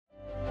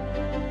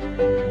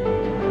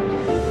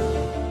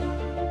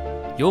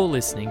You're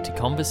listening to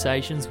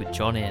Conversations with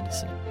John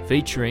Anderson,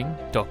 featuring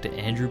Dr.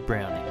 Andrew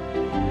Browning.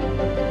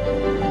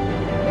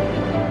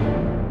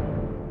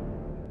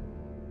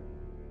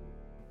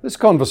 This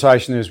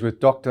conversation is with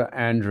Dr.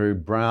 Andrew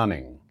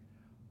Browning.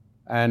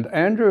 And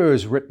Andrew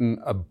has written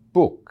a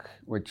book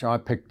which I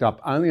picked up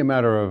only a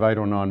matter of 8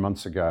 or 9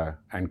 months ago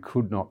and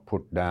could not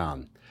put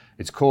down.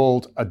 It's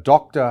called A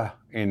Doctor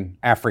in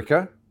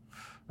Africa.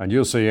 And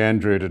you'll see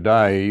Andrew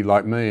today,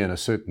 like me, in a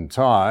suit and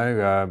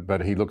tie,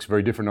 but he looks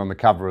very different on the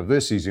cover of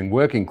this. He's in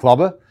working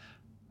clobber,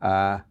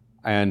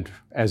 and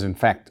as in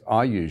fact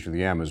I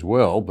usually am as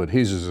well, but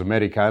his is a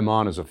medico,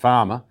 mine is a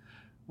farmer.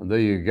 And there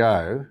you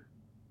go.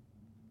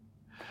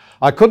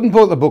 I couldn't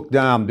put the book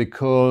down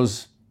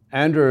because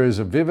Andrew is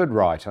a vivid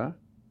writer.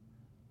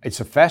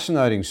 It's a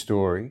fascinating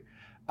story,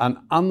 and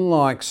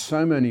unlike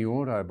so many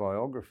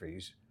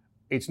autobiographies,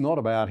 it's not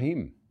about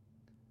him.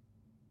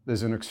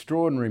 There's an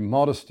extraordinary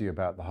modesty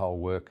about the whole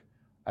work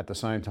at the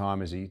same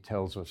time as he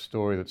tells a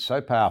story that's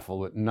so powerful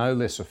that no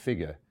less a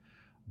figure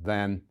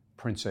than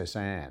Princess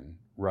Anne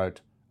wrote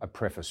a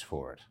preface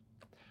for it.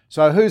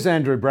 So who's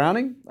Andrew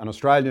Browning? An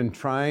Australian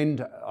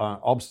trained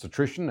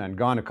obstetrician and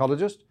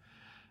gynecologist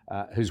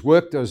who's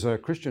worked as a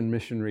Christian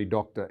missionary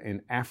doctor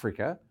in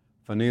Africa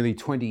for nearly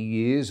 20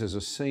 years as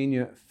a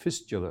senior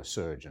fistula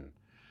surgeon.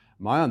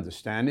 My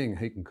understanding,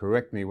 he can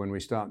correct me when we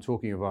start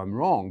talking if I'm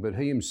wrong, but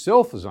he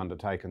himself has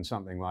undertaken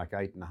something like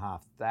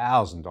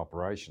 8,500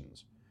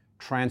 operations,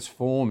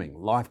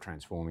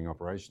 life-transforming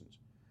operations.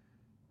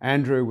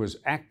 Andrew was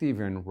active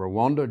in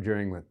Rwanda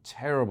during the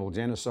terrible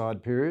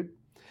genocide period.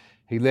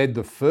 He led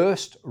the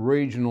first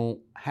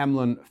regional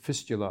Hamlin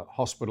Fistula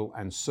Hospital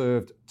and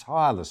served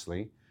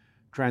tirelessly,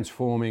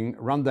 transforming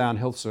rundown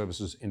health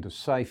services into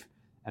safe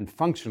and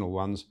functional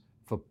ones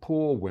for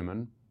poor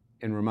women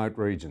in remote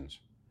regions.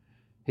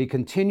 He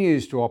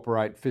continues to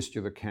operate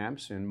fistula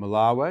camps in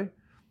Malawi,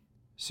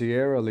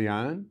 Sierra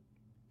Leone,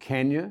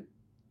 Kenya,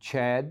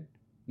 Chad,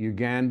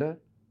 Uganda,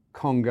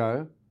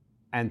 Congo,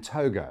 and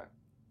Togo.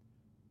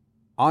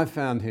 I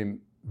found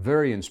him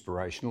very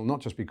inspirational,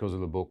 not just because of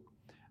the book,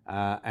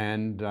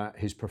 and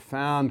his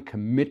profound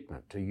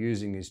commitment to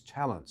using his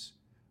talents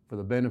for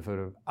the benefit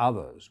of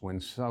others, when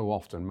so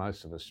often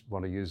most of us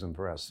want to use them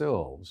for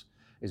ourselves,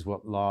 is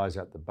what lies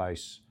at the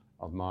base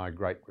of my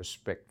great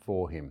respect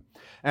for him.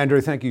 Andrew,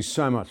 thank you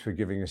so much for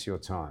giving us your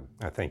time.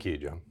 Thank you,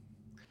 John.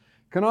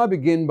 Can I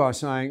begin by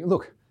saying,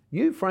 look,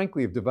 you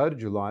frankly have devoted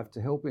your life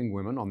to helping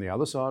women on the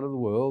other side of the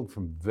world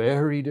from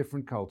very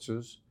different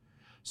cultures,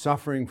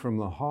 suffering from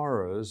the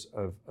horrors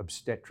of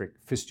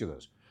obstetric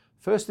fistulas.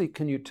 Firstly,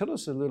 can you tell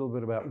us a little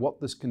bit about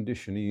what this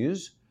condition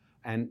is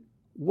and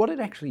what it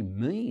actually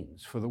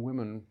means for the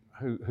women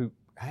who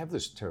have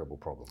this terrible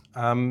problem?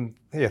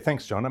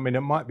 Thanks, John. I mean,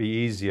 it might be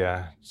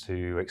easier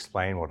to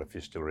explain what a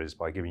fistula is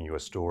by giving you a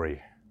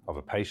story of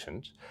a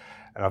patient.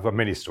 And I've got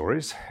many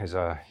stories. As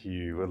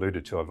you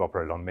alluded to, I've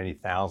operated on many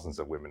thousands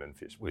of women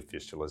with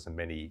fistulas, and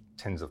many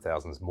tens of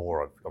thousands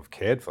more I've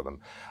cared for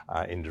them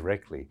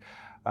indirectly.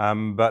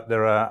 But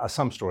there are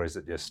some stories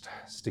that just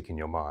stick in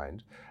your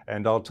mind.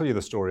 And I'll tell you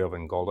the story of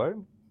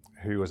Ngolo,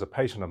 who was a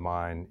patient of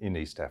mine in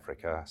East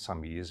Africa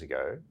some years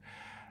ago.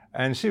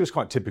 And she was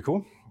quite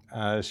typical.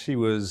 She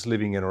was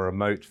living in a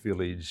remote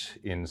village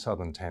in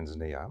southern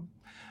Tanzania,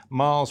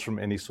 miles from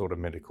any sort of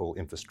medical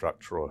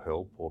infrastructure or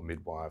help or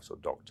midwives or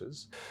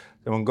doctors.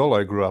 So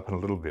Ngolo grew up in a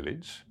little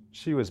village.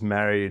 She was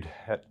married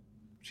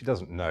she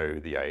doesn't know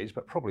the age,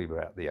 but probably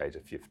about the age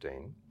of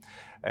 15,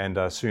 and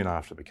soon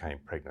after became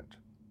pregnant.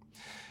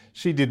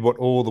 She did what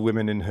all the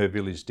women in her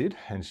village did,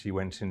 and she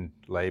went in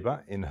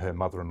labour in her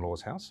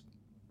mother-in-law's house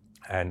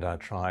and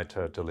tried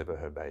to deliver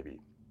her baby.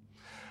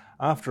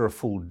 After a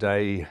full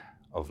day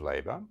of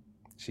labour,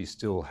 she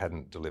still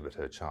hadn't delivered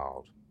her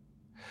child.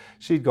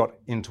 She'd got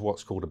into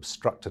what's called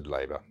obstructed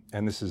labour,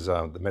 and this is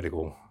the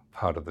medical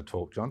part of the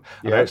talk, John.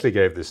 Yeah. I actually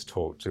gave this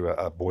talk to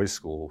a boys'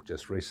 school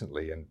just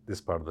recently, and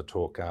this part of the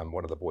talk,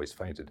 one of the boys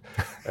fainted.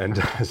 And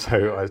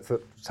so I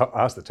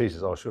asked the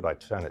teachers, should I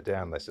turn it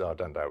down? They said,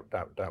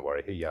 don't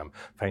worry, he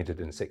fainted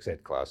in sex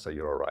ed class, so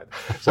you're all right.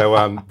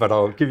 So, but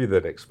I'll give you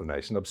that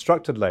explanation.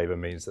 Obstructed labour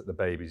means that the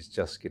baby's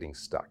just getting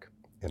stuck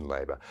in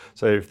labour.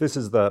 So if this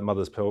is the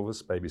mother's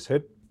pelvis, baby's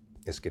head,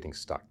 it's getting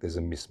stuck. There's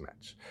a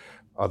mismatch.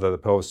 Either the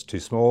pelvis is too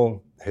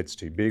small, head's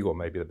too big, or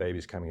maybe the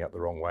baby's coming out the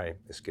wrong way,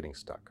 it's getting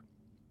stuck.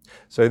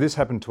 So this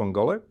happened to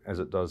Ngolo, as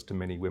it does to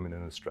many women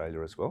in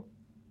Australia as well.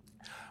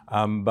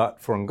 But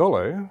for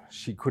Ngolo,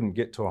 she couldn't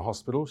get to a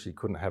hospital, she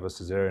couldn't have a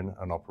caesarean,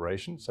 an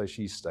operation, so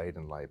she stayed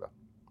in labour.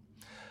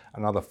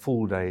 Another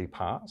full day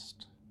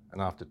passed,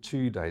 and after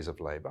 2 days of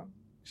labour,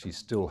 she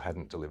still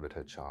hadn't delivered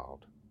her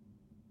child.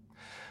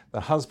 The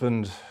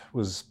husband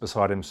was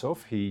beside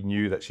himself. He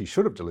knew that she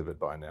should have delivered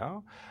by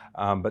now,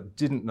 but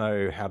didn't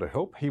know how to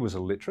help. He was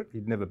illiterate.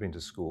 He'd never been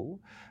to school,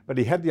 but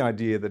he had the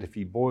idea that if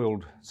he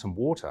boiled some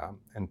water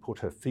and put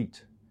her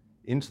feet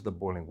into the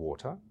boiling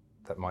water,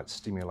 that might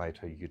stimulate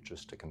her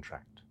uterus to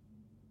contract.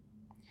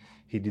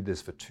 He did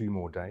this for 2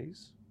 more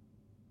days,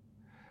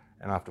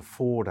 and after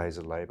 4 days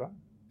of labour,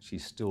 she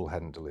still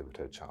hadn't delivered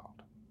her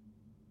child.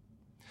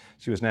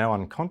 She was now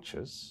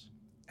unconscious,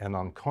 and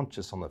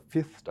unconscious on the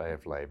 5th day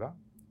of labour,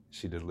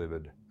 she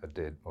delivered a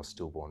dead or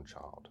stillborn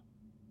child.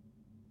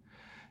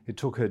 It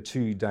took her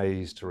 2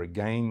 days to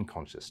regain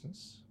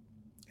consciousness,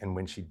 and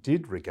when she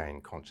did regain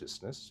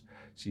consciousness,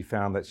 she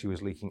found that she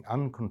was leaking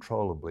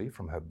uncontrollably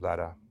from her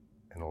bladder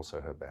and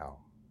also her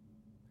bowel.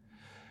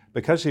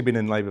 Because she'd been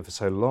in labour for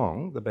so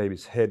long, the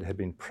baby's head had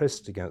been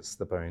pressed against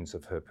the bones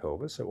of her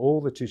pelvis, so all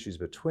the tissues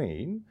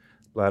between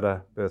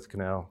bladder, birth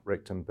canal,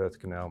 rectum, birth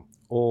canal,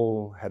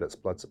 all had its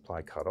blood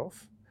supply cut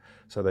off,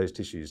 so those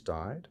tissues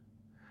died.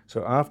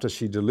 So after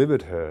she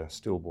delivered her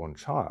stillborn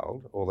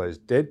child, all those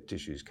dead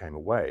tissues came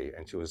away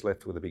and she was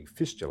left with a big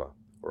fistula,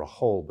 or a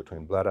hole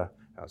between bladder,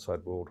 outside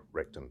world,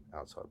 rectum,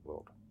 outside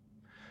world.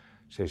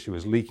 So she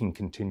was leaking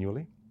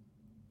continually,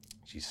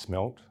 she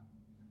smelt,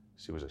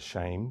 she was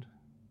ashamed,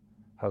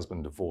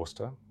 husband divorced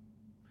her.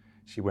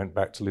 She went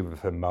back to live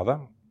with her mother.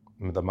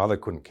 The mother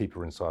couldn't keep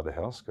her inside the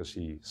house because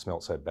she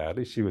smelt so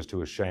badly. She was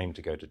too ashamed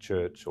to go to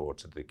church or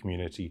to the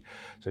community.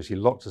 So she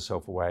locked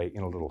herself away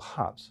in a little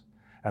hut,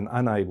 and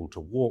unable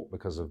to walk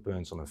because of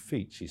burns on her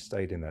feet, she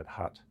stayed in that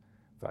hut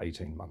for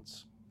 18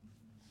 months.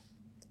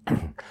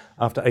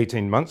 After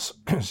 18 months,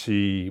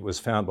 she was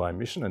found by a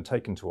mission and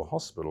taken to a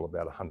hospital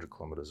about 100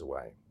 kilometres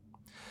away.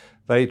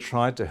 They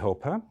tried to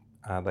help her.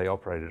 They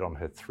operated on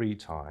her 3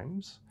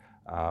 times.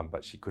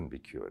 But she couldn't be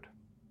cured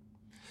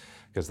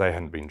because they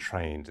hadn't been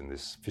trained in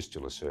this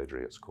fistula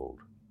surgery, it's called.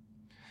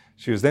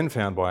 She was then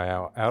found by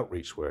our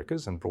outreach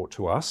workers and brought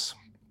to us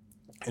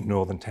in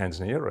northern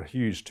Tanzania, a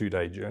huge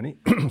 2-day journey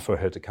for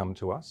her to come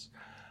to us.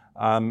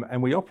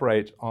 And we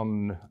operate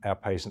on our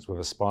patients with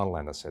a spinal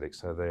anaesthetic,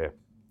 so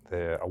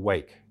they're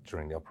awake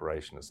during the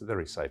operation. It's a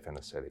very safe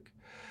anaesthetic.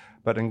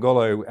 But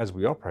Ngolo, as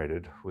we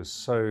operated,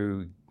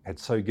 had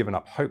so given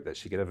up hope that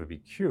she could ever be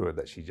cured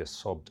that she just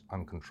sobbed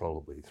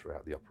uncontrollably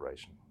throughout the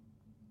operation.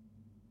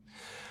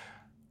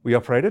 We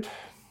operated.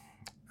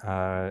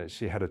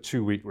 She had a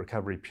 2-week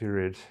recovery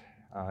period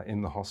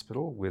in the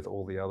hospital with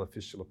all the other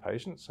fistula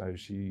patients. So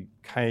she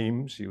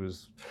came, she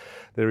was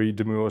very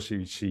demure,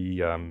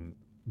 she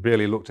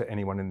barely looked at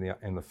anyone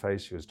in the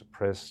face, she was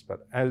depressed.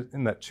 But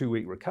in that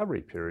 2-week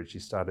recovery period, she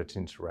started to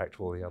interact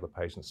with all the other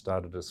patients,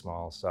 started to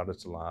smile, started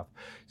to laugh.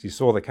 She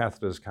saw the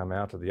catheters come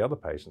out of the other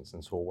patients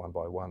and saw one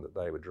by one that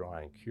they were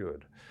dry and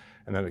cured.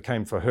 And then it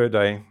came for her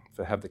day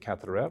to have the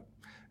catheter out,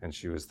 and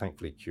she was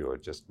thankfully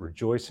cured, just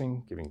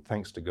rejoicing, giving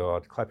thanks to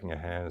God, clapping her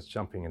hands,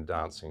 jumping and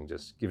dancing,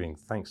 just giving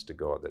thanks to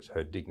God that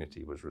her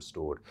dignity was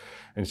restored.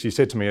 And she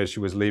said to me as she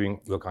was leaving,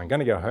 "Look, I'm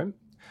going to go home.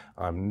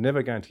 I'm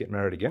never going to get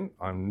married again.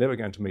 I'm never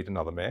going to meet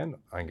another man.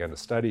 I'm going to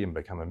study and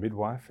become a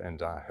midwife and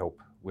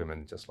help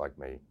women just like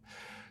me."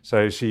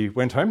 So she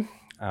went home.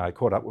 I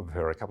caught up with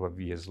her a couple of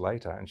years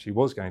later, and she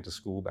was going to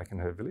school back in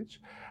her village.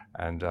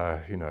 And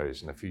who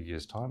knows, in a few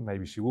years' time,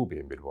 maybe she will be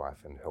a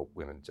midwife and help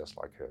women just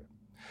like her.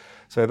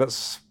 So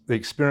that's the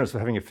experience of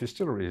having a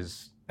fistula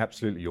is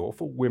absolutely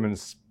awful. Women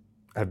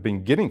have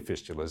been getting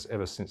fistulas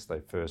ever since they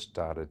first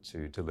started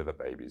to deliver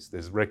babies.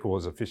 There's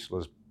records of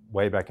fistulas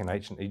way back in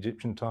ancient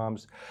Egyptian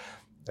times.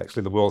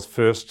 Actually, the world's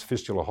first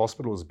fistula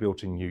hospital was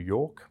built in New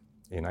York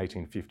in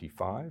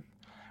 1855.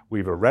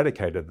 We've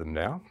eradicated them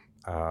now,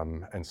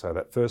 and so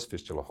that first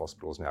fistula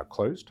hospital is now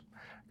closed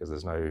because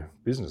there's no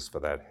business for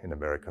that in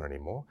America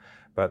anymore.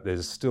 But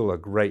there's still a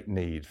great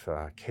need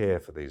for care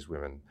for these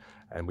women,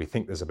 and we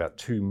think there's about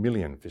 2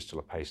 million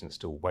fistula patients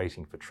still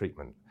waiting for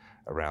treatment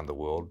around the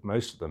world,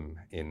 most of them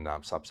in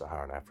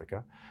sub-Saharan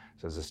Africa.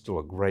 So there's still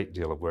a great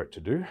deal of work to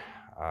do.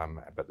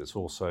 But there's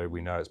also,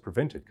 we know it's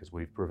prevented because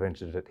we've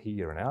prevented it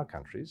here in our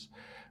countries.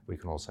 We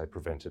can also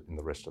prevent it in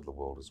the rest of the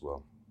world as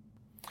well.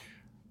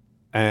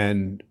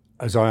 And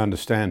as I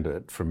understand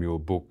it from your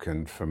book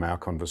and from our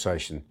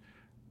conversation,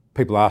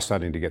 people are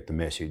starting to get the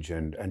message,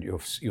 and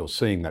you're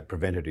seeing that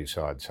preventative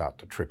side start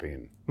to trip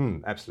in.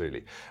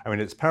 Absolutely. I mean,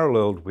 it's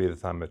paralleled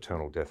with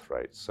maternal death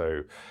rates.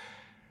 So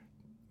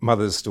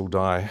mothers still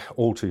die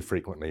all too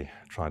frequently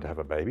trying to have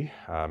a baby.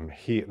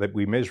 Here,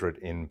 we measure it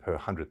in per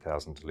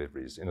 100,000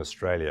 deliveries. In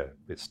Australia,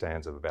 it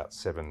stands at about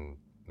 7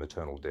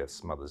 maternal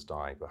deaths, mothers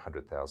dying per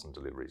 100,000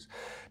 deliveries.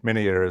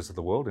 Many areas of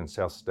the world, in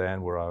South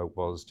Sudan, where I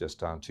was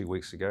just 2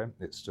 weeks ago,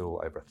 it's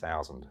still over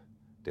 1,000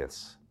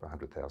 deaths per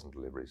 100,000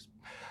 deliveries.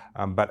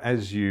 But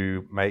as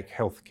you make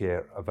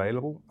healthcare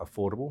available,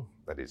 affordable,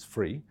 that is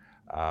free,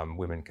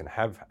 women can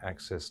have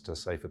access to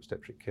safe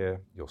obstetric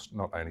care. You'll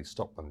not only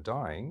stop them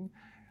dying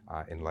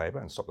in labour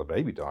and stop the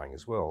baby dying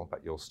as well,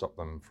 but you'll stop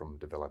them from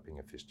developing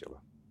a fistula.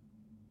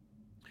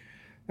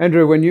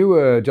 Andrew, when you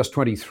were just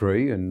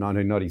 23 in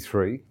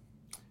 1993,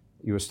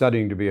 you were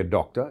studying to be a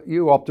doctor.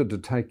 You opted to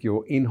take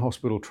your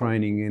in-hospital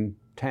training in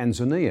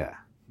Tanzania,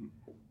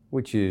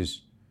 which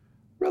is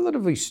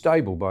relatively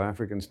stable by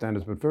African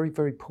standards, but very,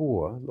 very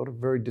poor. A lot of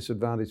very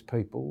disadvantaged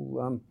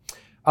people.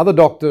 Other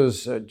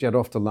doctors jet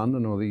off to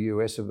London or the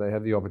US if they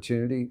have the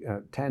opportunity.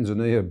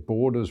 Tanzania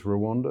borders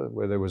Rwanda,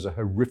 where there was a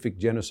horrific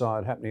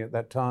genocide happening at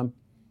that time.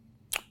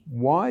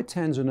 Why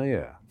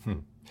Tanzania?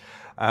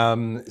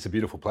 It's a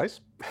beautiful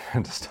place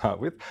to start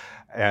with.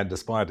 And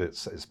despite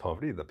its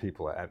poverty, the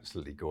people are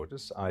absolutely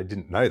gorgeous. I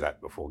didn't know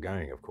that before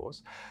going, of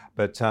course.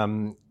 But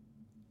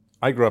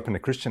I grew up in a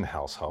Christian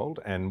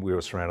household, and we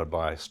were surrounded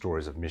by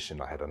stories of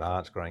mission. I had an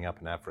aunt growing up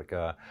in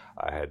Africa.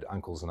 I had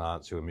uncles and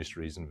aunts who were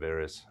missionaries in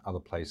various other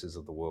places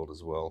of the world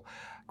as well.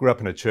 Grew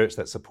up in a church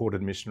that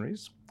supported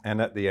missionaries. And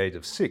at the age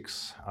of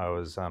 6, I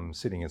was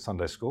sitting in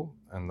Sunday school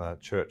in the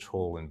church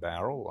hall in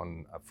Bowral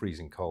on a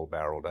freezing cold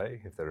Bowral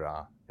day, if there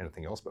are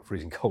anything else but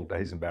freezing cold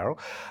days in Bowral,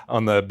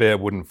 on the bare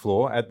wooden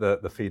floor at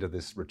the feet of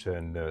this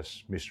returned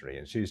nurse missionary.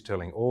 And she's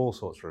telling all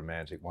sorts of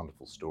romantic,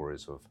 wonderful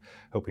stories of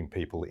helping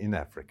people in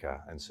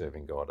Africa and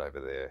serving God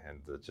over there,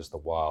 and just the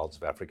wilds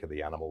of Africa,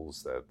 the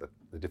animals,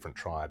 the different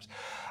tribes.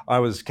 I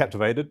was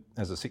captivated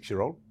as a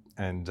 6-year-old.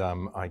 And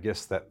I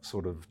guess that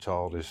sort of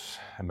childish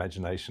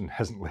imagination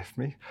hasn't left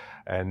me.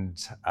 And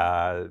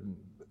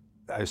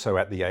so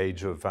at the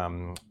age of,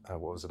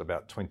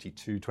 about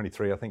 22,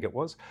 23, I think it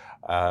was,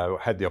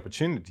 had the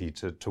opportunity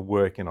to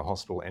work in a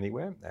hospital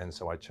anywhere. And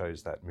so I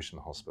chose that mission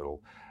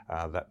hospital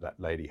that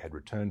lady had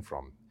returned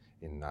from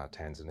in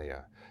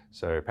Tanzania.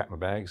 So I packed my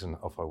bags and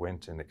off I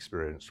went and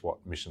experienced what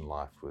mission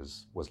life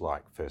was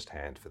like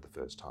firsthand for the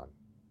first time.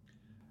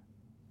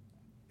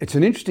 It's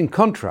an interesting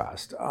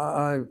contrast.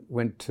 I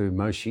went to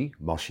Moshi,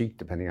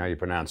 depending how you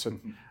pronounce it,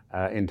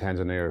 in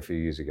Tanzania a few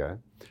years ago.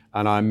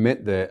 And I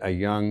met there a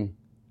young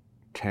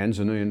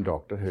Tanzanian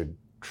doctor who'd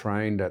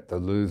trained at the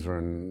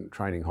Lutheran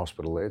Training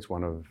Hospital there. It's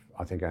one of,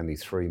 I think, only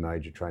 3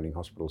 major training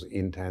hospitals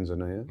in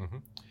Tanzania. Mm-hmm.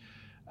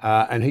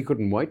 And he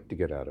couldn't wait to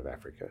get out of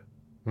Africa.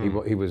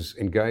 He was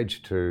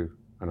engaged to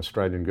an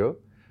Australian girl,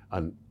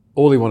 and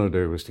all he wanted to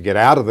do was to get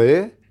out of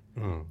there,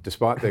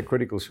 despite their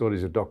critical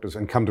shortage of doctors,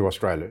 and come to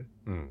Australia.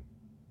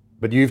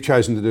 But you've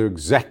chosen to do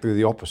exactly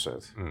the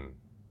opposite.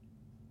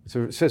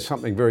 So it says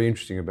something very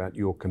interesting about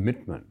your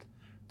commitment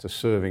to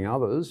serving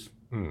others.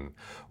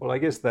 Well, I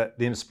guess that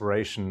the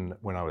inspiration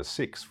when I was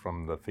 6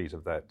 from the feet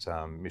of that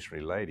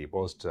missionary lady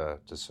was to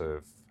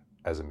serve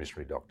as a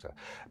missionary doctor.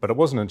 But it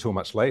wasn't until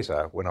much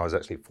later, when I was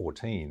actually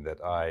 14, that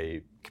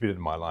I committed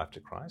my life to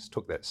Christ,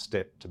 took that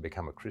step to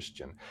become a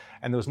Christian.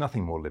 And there was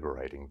nothing more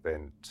liberating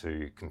than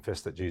to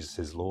confess that Jesus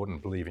is Lord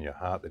and believe in your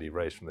heart that he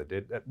raised from the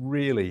dead. That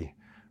really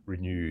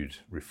renewed,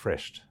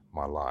 refreshed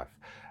my life.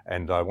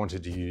 And I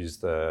wanted to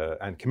use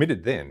and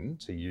committed then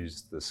to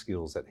use the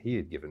skills that he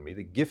had given me,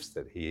 the gifts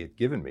that he had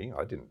given me.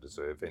 I didn't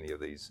deserve any of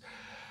these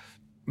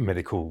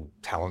medical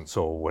talents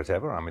or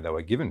whatever. I mean, they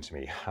were given to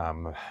me.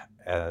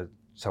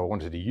 So I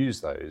wanted to use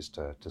those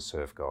to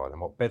serve God.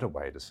 And what better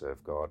way to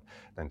serve God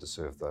than to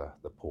serve the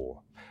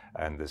poor?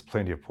 And there's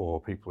plenty of poor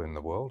people in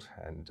the world,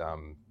 and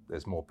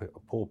there's more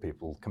poor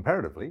people,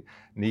 comparatively,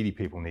 needy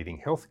people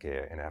needing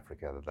healthcare in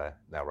Africa than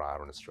there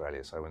are in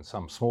Australia. So in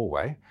some small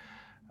way,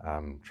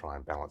 try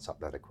and balance up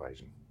that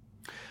equation.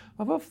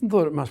 I've often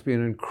thought it must be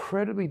an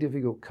incredibly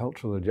difficult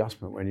cultural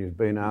adjustment when you've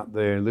been out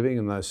there living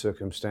in those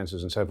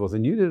circumstances and so forth.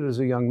 And you did it as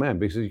a young man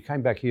because you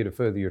came back here to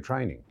further your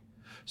training.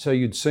 So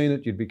you'd seen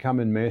it, you'd become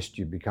enmeshed,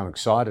 you'd become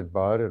excited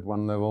by it at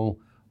one level,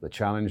 the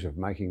challenge of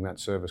making that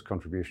service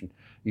contribution.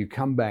 You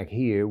come back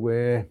here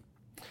where,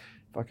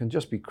 if I can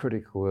just be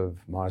critical of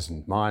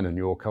mine and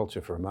your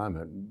culture for a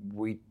moment,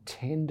 we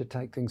tend to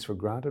take things for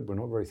granted. We're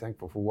not very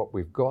thankful for what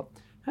we've got.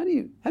 How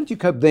did you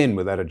cope then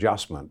with that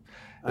adjustment?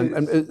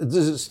 And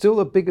is it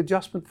still a big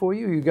adjustment for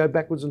you? You go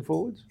backwards and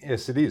forwards?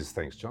 Yes, it is.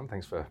 Thanks, John.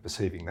 Thanks for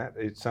perceiving that.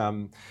 It's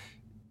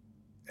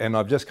and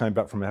I've just come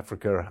back from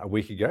Africa a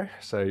week ago,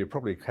 so you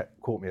probably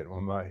caught me at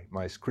my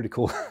most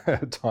critical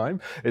time.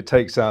 It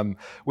takes,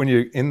 when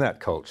you're in that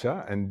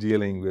culture and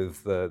dealing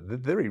with the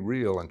very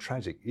real and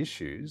tragic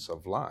issues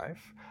of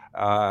life,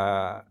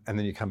 and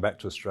then you come back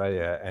to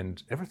Australia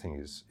and everything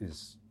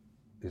is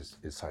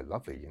so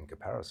lovely in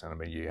comparison. I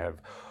mean, you have,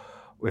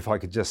 if I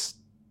could just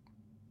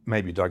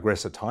maybe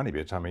digress a tiny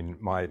bit, I mean,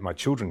 my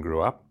children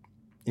grew up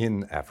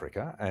in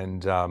Africa,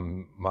 and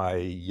my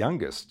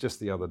youngest just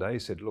the other day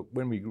said, look,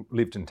 when we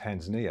lived in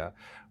Tanzania,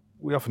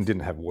 we often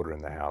didn't have water in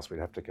the house. We'd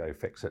have to go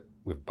fix it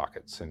with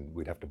buckets, and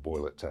we'd have to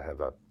boil it to have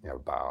a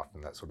bath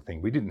and that sort of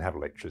thing. We didn't have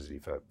electricity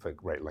for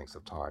great lengths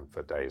of time,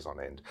 for days on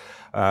end.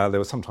 There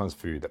was sometimes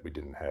food that we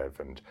didn't have,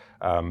 and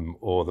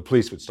or the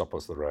police would stop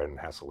us on the road and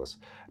hassle us.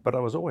 But I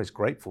was always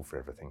grateful for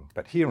everything.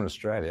 But here in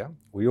Australia,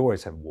 we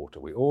always have water,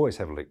 we always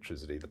have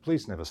electricity, the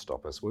police never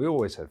stop us, we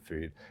always have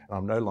food, and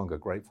I'm no longer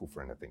grateful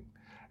for anything.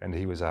 And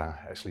he was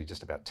actually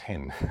just about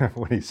 10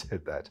 when he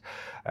said that.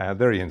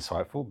 Very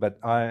insightful, but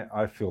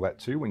I feel that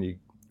too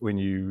when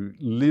you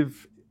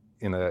live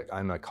in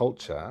a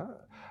culture,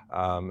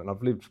 and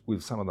I've lived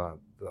with some of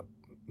the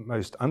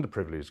most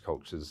underprivileged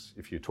cultures.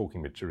 If you're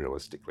talking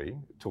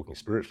materialistically, talking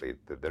spiritually,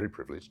 they're very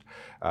privileged,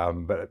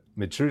 but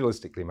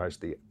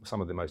materialistically, some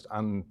of the most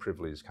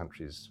unprivileged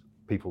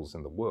peoples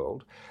in the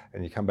world,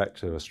 and you come back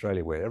to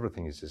Australia where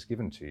everything is just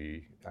given to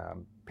you,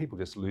 people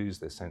just lose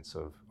their sense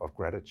of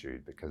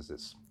gratitude because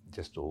it's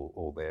just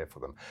all there for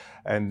them.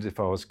 And if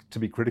I was to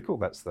be critical,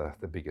 that's the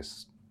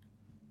biggest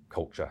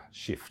culture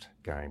shift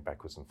going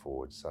backwards and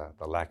forwards,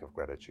 the lack of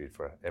gratitude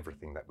for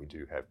everything that we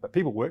do have. But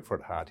people work for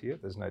it hard here,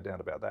 there's no doubt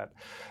about that.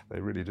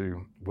 They really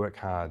do work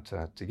hard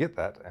to get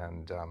that,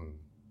 and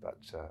but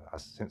a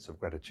sense of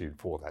gratitude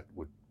for that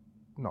would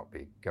not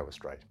go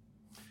astray.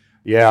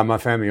 Yeah, my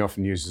family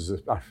often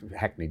uses a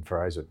hackneyed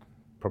phrase that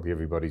probably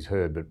everybody's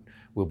heard, but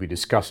we'll be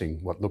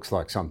discussing what looks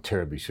like some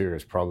terribly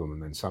serious problem,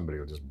 and then somebody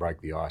will just break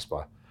the ice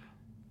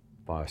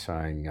by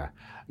saying,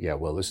 yeah,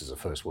 well, this is a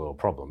first world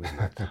problem, isn't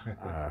it?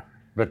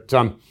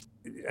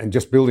 And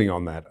just building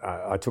on that,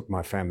 I took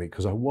my family,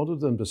 because I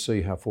wanted them to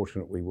see how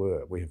fortunate we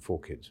were. We had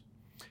 4 kids,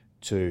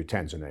 to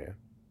Tanzania.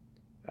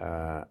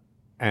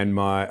 And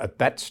my, at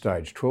that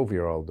stage,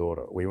 12-year-old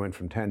daughter, we went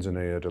from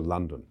Tanzania to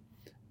London,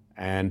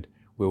 and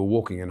we were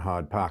walking in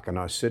Hyde Park, and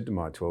I said to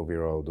my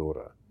 12-year-old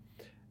daughter,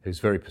 who's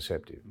very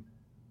perceptive,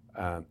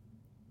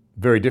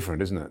 very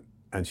different, isn't it?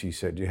 And she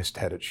said, yes,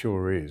 Dad, it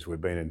sure is.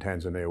 We've been in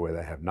Tanzania where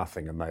they have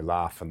nothing, and they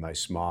laugh and they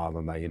smile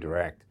and they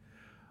interact.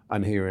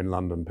 And here in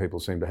London, people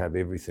seem to have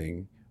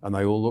everything and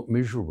they all look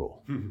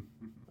miserable.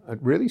 It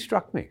really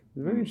struck me. It's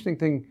a very interesting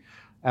thing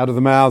out of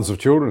the mouths of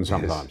children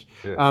sometimes.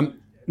 Yes. Yeah.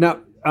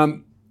 Now,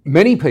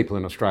 many people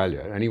in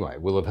Australia, anyway,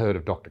 will have heard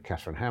of Dr.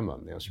 Catherine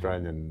Hamlin, the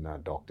Australian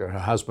doctor. Her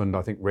husband,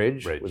 I think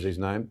Reg was his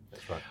name.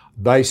 That's right.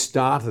 They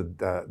started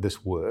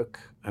this work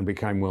and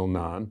became well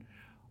known.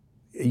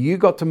 You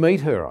got to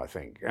meet her, I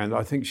think, and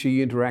I think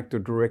she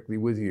interacted directly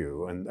with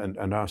you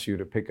and asked you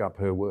to pick up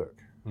her work.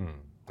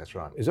 That's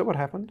right. Is that what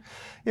happened?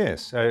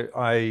 Yes. So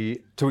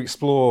to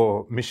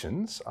explore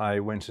missions, I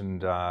went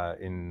and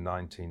in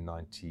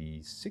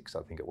 1996,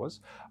 I think it was,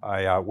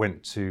 I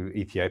went to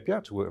Ethiopia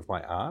to work with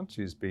my aunt,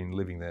 who's been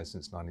living there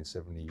since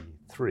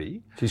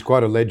 1973. She's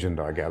quite a legend,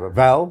 I gather.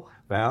 Val,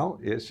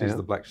 yes, she's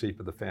the black sheep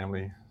of the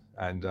family.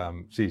 And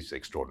she's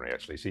extraordinary,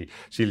 actually.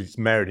 She's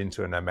married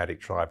into a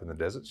nomadic tribe in the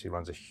desert. She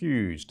runs a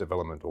huge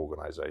development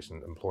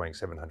organisation employing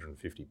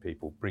 750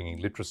 people, bringing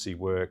literacy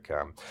work.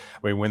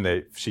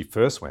 When she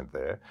first went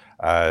there,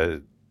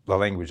 the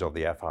language of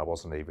the Afar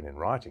wasn't even in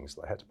writing,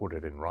 so they had to put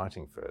it in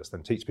writing first,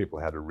 then teach people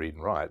how to read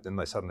and write. Then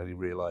they suddenly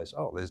realised,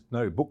 oh, there's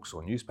no books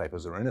or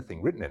newspapers or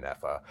anything written in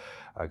Afar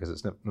because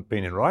it's not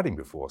been in writing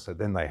before. So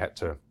then they had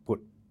to put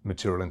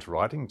material into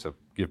writing to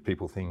give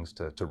people things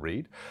to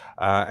read.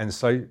 And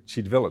so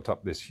she developed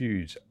up this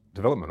huge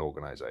development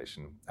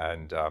organisation.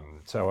 And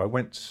so I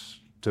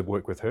went to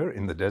work with her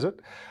in the desert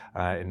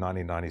in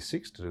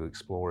 1996 to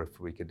explore if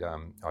we could,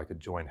 I could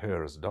join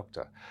her as a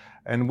doctor.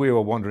 And we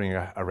were wandering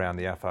around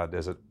the Afar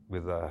desert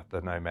with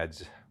the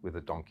nomads, with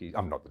the donkeys,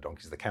 not the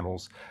donkeys, the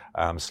camels,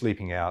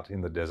 sleeping out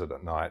in the desert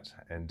at night.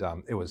 And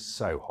it was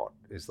so hot.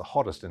 It's the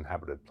hottest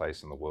inhabited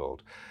place in the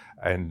world.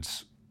 And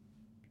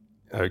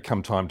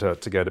come time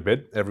to go to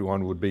bed,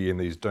 everyone would be in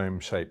these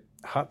dome-shaped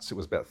huts. It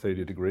was about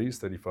 30 degrees,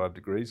 35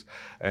 degrees,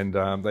 and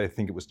they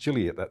think it was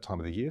chilly at that time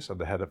of the year, so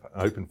they had an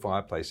open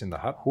fireplace in the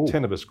hut. Ooh.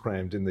 10 of us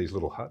crammed in these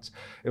little huts.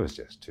 It was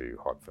just too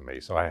hot for me,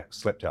 so I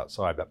slept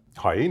outside, but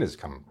hyenas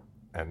come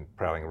and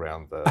prowling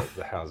around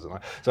the houses.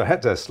 So I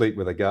had to sleep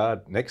with a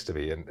guard next to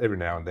me, and every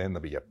now and then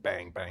there'll be a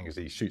bang, bang as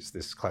he shoots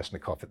this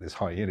Kalashnikov at this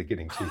hyena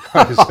getting too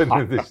close,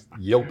 and this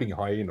yelping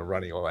hyena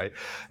running away.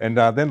 And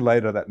then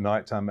later that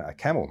night, a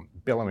camel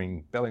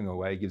bellowing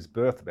away gives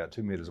birth about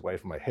 2 meters away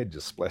from my head,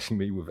 just splashing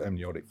me with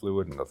amniotic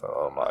fluid. And I thought,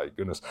 oh my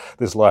goodness,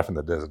 this life in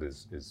the desert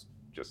is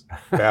just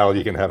foul.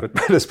 You can have it,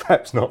 but it's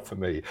perhaps not for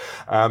me.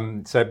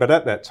 But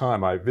at that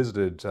time, I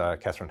visited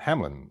Catherine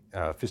Hamlin,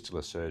 a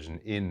fistula surgeon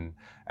in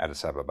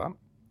Addis Ababa,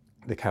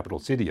 the capital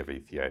city of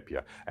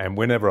Ethiopia. And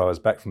whenever I was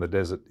back from the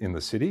desert in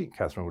the city,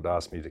 Catherine would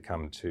ask me to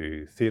come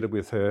to theatre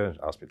with her,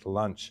 ask me to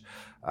lunch.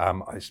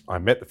 I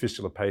met the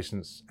fistula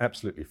patients,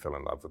 absolutely fell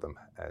in love with them.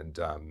 And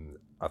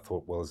I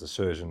thought, well, as a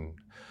surgeon,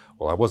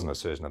 well, I wasn't a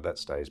surgeon at that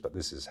stage, but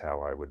this is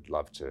how I would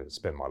love to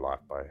spend my life,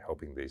 by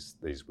helping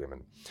these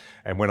women.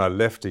 And when I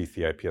left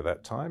Ethiopia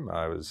that time,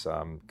 I was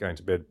going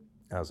to bed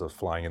as I was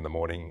flying in the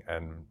morning,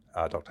 and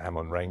Dr.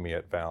 Hamlin rang me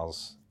at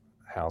Val's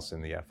house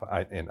in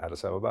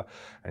Addis Ababa,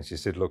 and she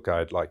said, look,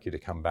 I'd like you to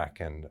come back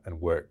and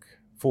work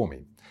for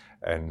me.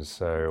 And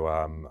so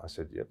I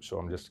said, yep, sure,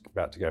 I'm just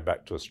about to go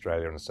back to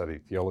Australia and study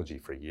theology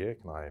for a year.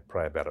 Can I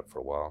pray about it for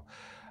a while?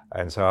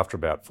 And so after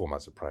about 4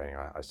 months of praying,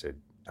 I said,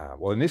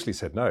 well, initially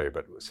said no,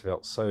 but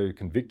felt so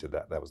convicted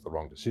that that was the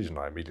wrong decision.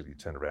 I immediately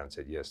turned around and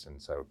said yes,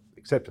 and so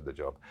accepted the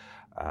job.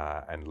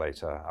 And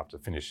later, after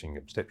finishing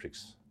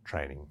obstetrics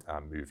training,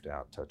 moved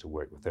out to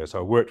work with her. So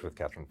I worked with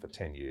Catherine for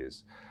 10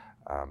 years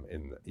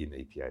in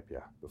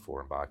Ethiopia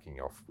before embarking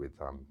off with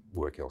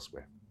work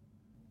elsewhere.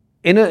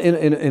 On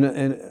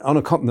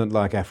a continent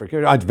like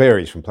Africa, it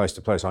varies from place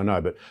to place, I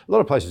know, but a lot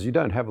of places you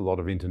don't have a lot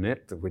of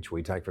internet, which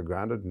we take for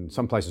granted, and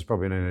some places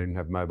probably don't even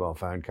have mobile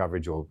phone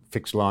coverage or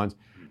fixed lines.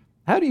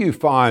 How do you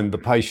find the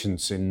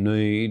patients in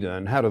need,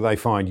 and how do they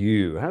find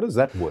you? How does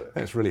that work?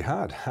 It's really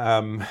hard.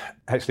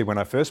 Actually, when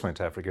I first went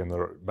to Africa,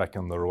 back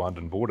on the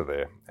Rwandan border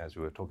there, as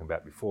we were talking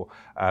about before,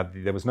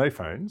 there was no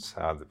phones.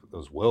 It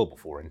was well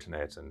before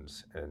internet,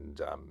 and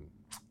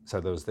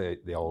so there was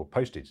the old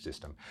postage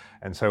system.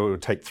 And so it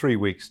would take 3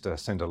 weeks to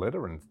send a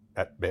letter and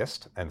at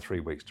best, and 3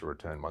 weeks to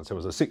return one. So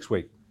it was a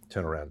 6-week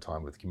turnaround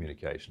time with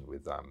communication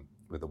with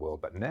the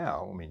world. But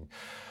now, I mean,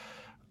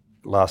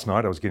 last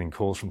night I was getting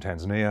calls from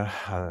Tanzania,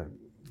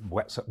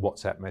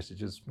 WhatsApp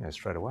messages,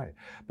 straight away.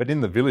 But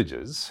in the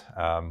villages,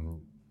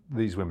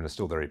 these women are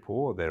still very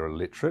poor. They're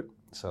illiterate,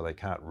 so they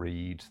can't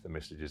read the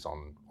messages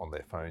on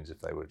their phones if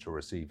they were to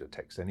receive a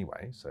text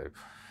anyway. So,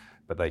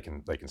 but they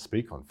can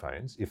speak on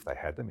phones if they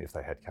had them, if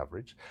they had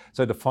coverage.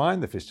 So to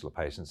find the fistula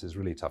patients is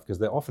really tough because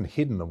they're often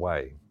hidden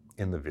away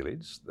in the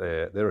village.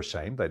 They're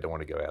ashamed. They don't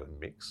want to go out and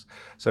mix.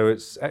 So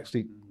it's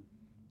actually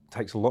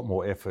takes a lot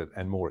more effort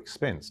and more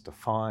expense to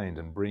find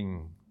and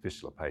bring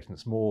fistula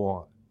patients.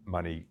 More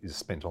money is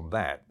spent on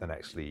that than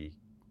actually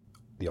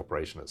the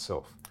operation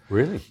itself.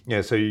 Really?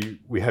 Yeah, so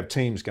we have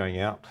teams going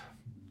out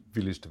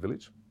village to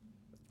village,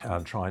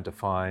 trying to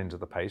find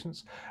the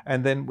patients.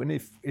 And then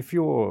if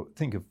you're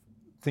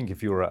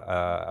if you're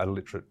a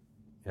literate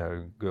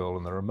girl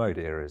in the remote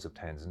areas of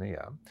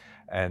Tanzania,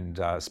 and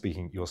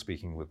you're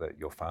speaking with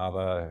your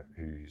father,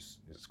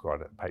 it's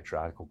quite a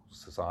patriarchal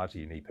society.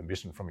 You need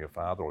permission from your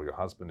father or your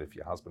husband if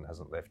your husband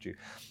hasn't left you,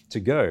 to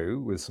go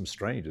with some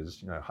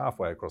strangers,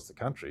 halfway across the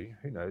country.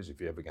 Who knows if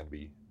you're ever going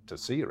to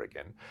see her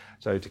again?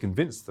 So to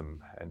convince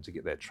them and to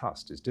get their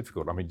trust is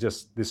difficult. I mean,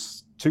 just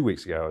this a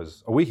week ago,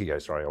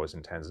 I was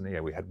in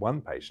Tanzania. We had one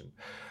patient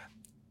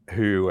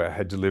who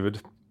had delivered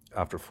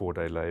after a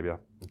 4-day labour,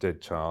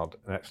 dead child,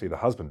 and actually the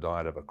husband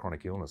died of a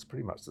chronic illness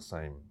pretty much the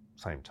same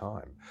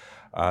time.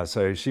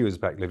 So she was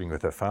back living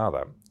with her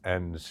father,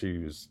 and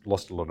she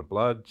lost a lot of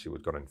blood, she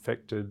got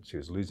infected, she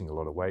was losing a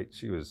lot of weight,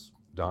 she was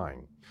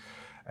dying.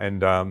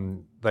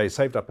 And they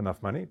saved up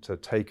enough money to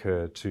take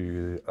her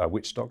to a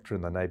witch doctor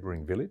in the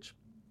neighbouring village.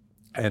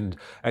 And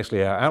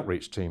actually our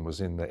outreach team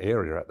was in the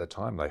area at the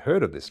time. They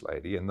heard of this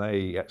lady and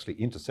they actually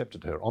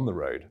intercepted her on the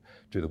road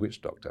to the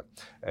witch doctor.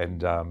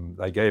 And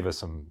they gave her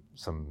some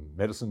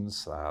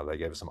medicines, they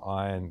gave her some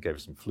iron, gave her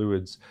some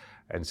fluids,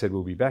 and said,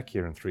 we'll be back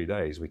here in 3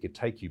 days. We could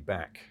take you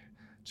back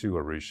to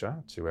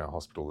Arusha, to our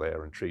hospital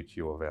there, and treat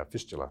you of our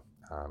fistula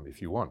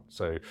if you want.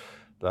 So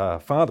the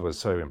father was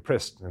so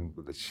impressed, and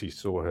that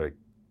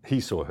he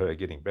saw her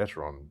getting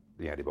better on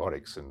the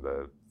antibiotics and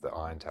the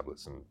iron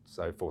tablets and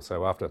so forth.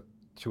 So after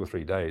 2 or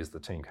 3 days, the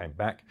team came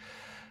back.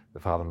 The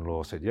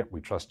father-in-law said, yep,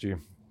 we trust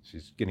you.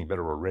 She's getting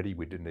better already.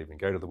 We didn't even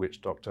go to the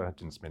witch doctor,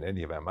 didn't spend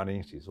any of our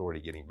money. She's already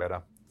getting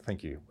better.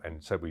 Thank you.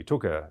 And so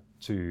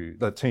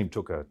the team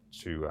took her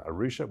to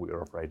Arusha. We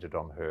operated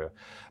on her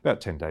about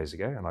 10 days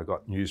ago. And I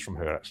got news from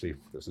her, actually,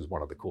 this is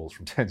one of the calls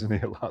from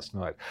Tanzania last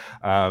night,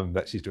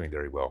 that she's doing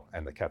very well.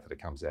 And the catheter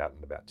comes out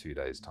in about 2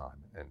 days' time.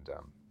 And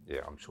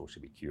I'm sure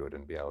she'll be cured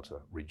and be able to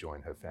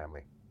rejoin her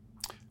family.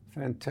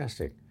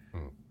 Fantastic.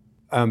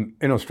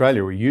 In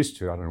Australia, we used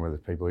to, I don't know whether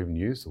people even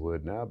use the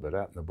word now, but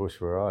out in the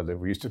bush where I live,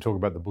 we used to talk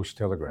about the bush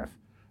telegraph.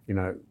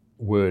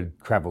 Word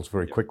travels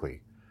very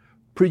quickly.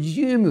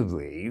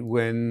 Presumably,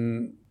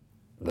 when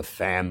the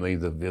family,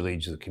 the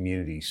village, the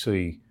community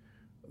see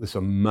this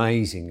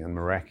amazing and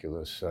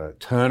miraculous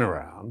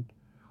turnaround,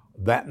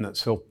 that in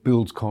itself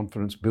builds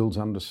confidence, builds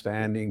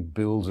understanding,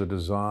 builds a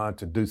desire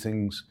to do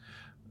things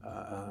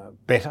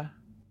better.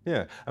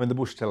 Yeah, I mean, the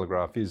bush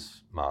telegraph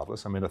is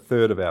marvellous. I mean, a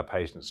third of our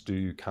patients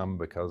do come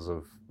because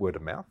of word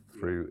of mouth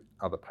through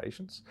other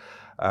patients.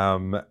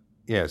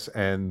 Yes,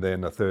 and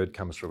then a third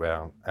comes through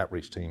our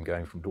outreach team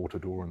going from door to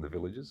door in the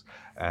villages,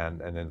 and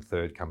then a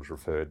third comes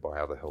referred by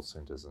other health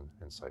centres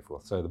and so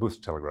forth. So the bush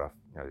telegraph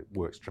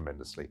works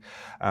tremendously.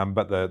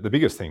 But the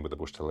biggest thing with the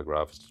bush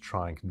telegraph is to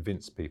try and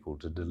convince people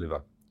to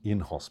deliver in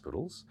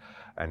hospitals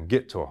and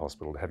get to a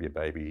hospital to have your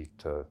baby,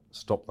 to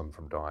stop them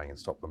from dying and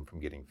stop them from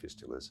getting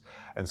fistulas.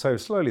 And so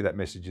slowly that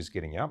message is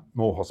getting out.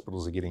 More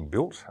hospitals are getting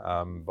built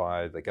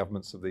by the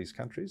governments of these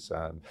countries,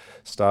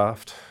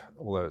 staffed,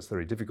 although it's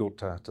very difficult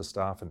to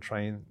staff and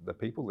train the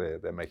people,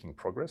 they're making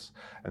progress.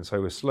 And so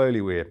we're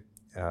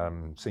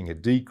seeing a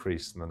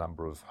decrease in the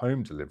number of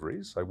home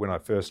deliveries. So when I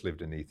first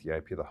lived in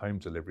Ethiopia, the home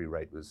delivery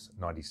rate was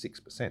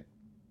 96%.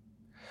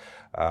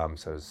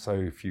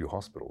 So few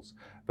hospitals,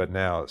 but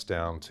now it's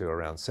down to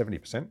around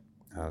 70%,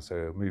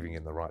 so moving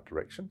in the right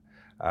direction.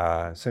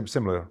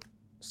 Similar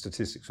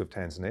statistics with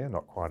Tanzania,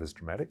 not quite as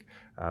dramatic.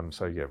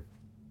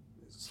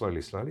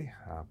 Slowly,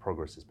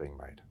 progress is being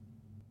made.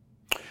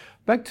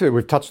 Back to,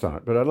 we've touched on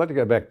it, but I'd like to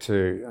go back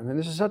to, I mean,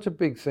 this is such a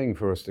big thing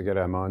for us to get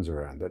our minds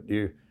around, that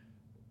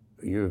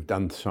you've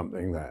done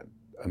something that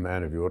a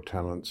man of your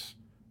talents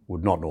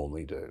would not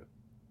normally do.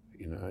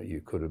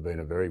 You could have been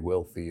a very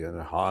wealthy and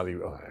a highly,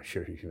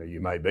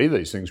 you may be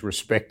these things,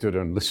 respected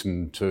and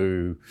listened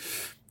to,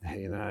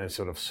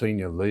 sort of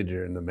senior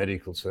leader in the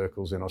medical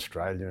circles in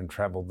Australia and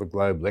travelled the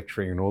globe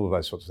lecturing and all of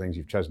those sorts of things.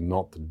 You've chosen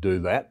not to do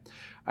that.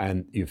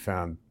 And you've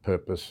found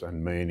purpose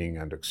and meaning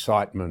and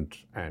excitement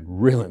and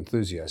real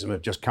enthusiasm.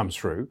 It just comes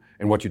through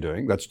in what you're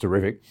doing. That's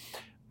terrific.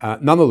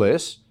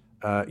 Nonetheless,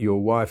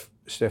 your wife,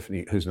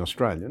 Stephanie, who's an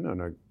Australian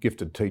and a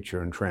gifted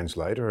teacher and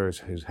translator,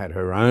 has had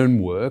her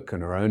own work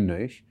and her own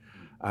niche.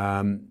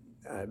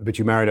 But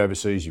you married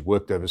overseas, you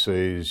worked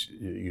overseas,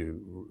 your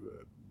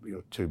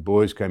 2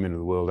 boys came into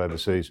the world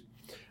overseas.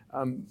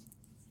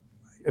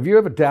 have you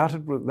ever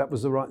doubted that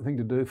was the right thing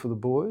to do for the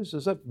boys?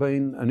 Has that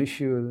been an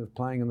issue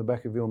playing in the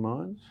back of your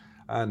minds?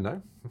 No.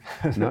 No?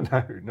 No,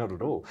 not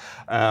at all.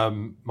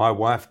 My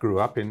wife grew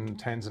up in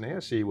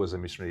Tanzania. She was a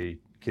missionary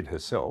kid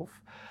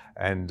herself,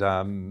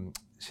 and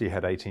she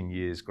had 18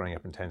 years growing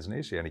up in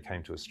Tanzania. She only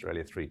came to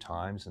Australia 3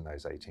 times in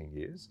those 18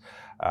 years.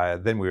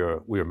 Then we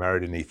were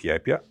married in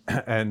Ethiopia,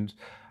 and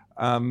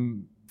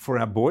for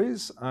our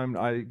boys,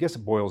 I guess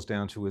it boils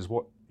down to is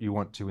what you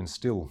want to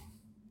instill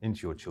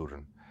into your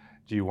children.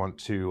 Do you want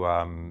to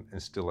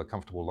instill a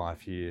comfortable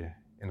life here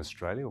in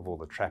Australia with all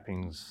the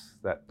trappings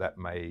that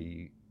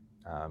may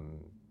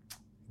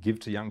give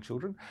to young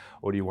children,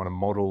 or do you want to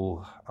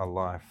model a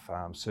life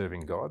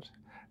serving God,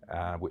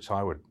 which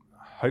I would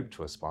hope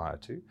to aspire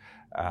to,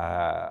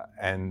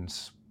 and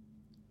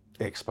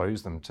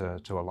expose them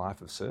to a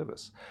life of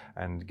service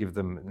and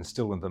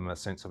instill in them a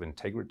sense of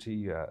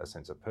integrity, a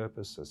sense of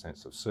purpose, a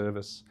sense of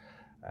service,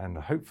 and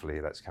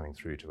hopefully that's coming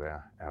through to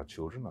our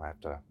children. I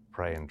have to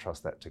pray and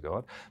trust that to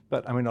God.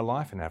 But I mean, a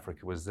life in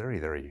Africa was very,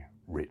 very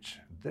rich,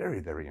 very,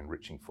 very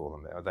enriching for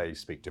them. They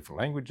speak different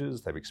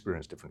languages, they've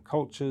experienced different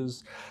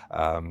cultures,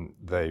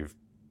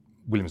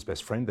 William's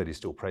best friend that he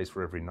still prays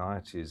for every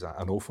night is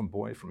an orphan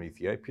boy from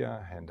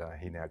Ethiopia, and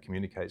he now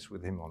communicates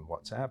with him on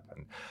WhatsApp.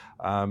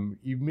 And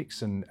you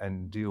mix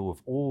and deal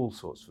with all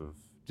sorts of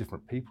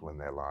different people in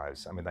their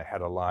lives. I mean, they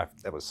had a life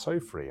that was so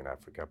free in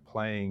Africa,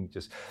 playing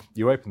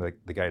you open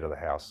the gate of the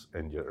house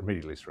and you're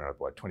immediately surrounded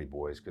by 20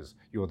 boys because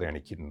you're the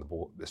only kid in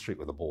the street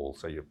with a ball.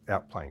 So you're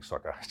out playing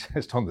soccer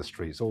just on the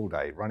streets all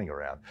day, running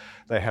around.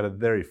 They had a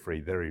very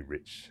free, very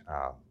rich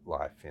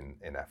life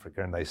in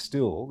Africa, and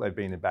they've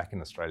been back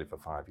in Australia for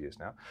 5 years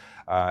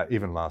now.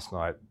 Even last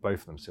night,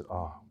 both of them said,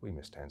 "Oh, we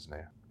miss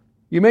Tanzania."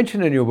 You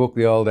mentioned in your book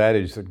the old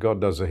adage that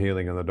God does the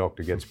healing and the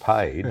doctor gets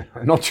paid.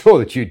 I'm not sure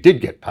that you did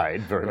get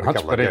paid very much. A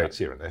couple of goats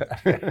here and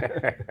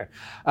there.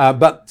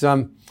 But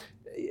are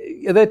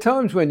there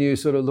times when you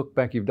sort of look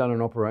back, you've done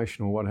an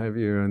operation or what have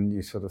you, and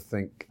you sort of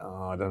think,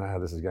 oh, I don't know how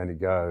this is going to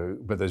go,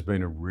 but there's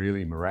been a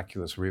really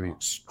miraculous, really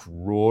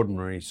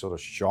extraordinary sort of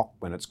shock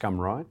when it's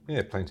come right?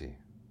 Yeah, plenty.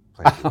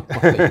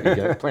 There you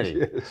go, plenty.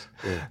 Yes.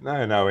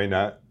 Yeah. No,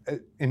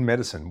 in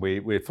medicine,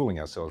 we're fooling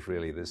ourselves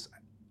really. There's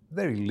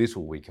very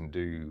little we can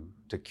do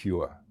to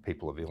cure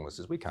people of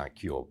illnesses. We can't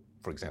cure,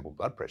 for example,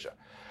 blood pressure.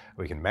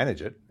 We can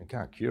manage it, we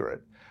can't cure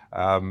it.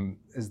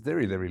 There's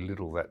very, very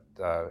little that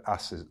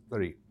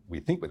we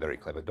think we're very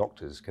clever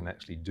doctors can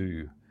actually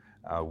do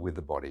with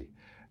the body.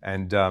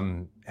 And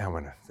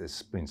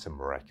there's been some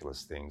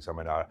miraculous things. I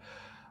mean,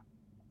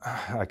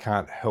 I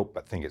can't help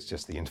but think it's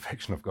just the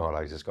intervention of God.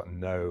 I just got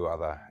no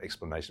other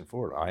explanation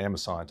for it. I am a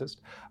scientist.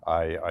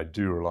 I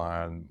do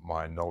rely on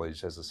my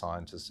knowledge as a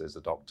scientist, as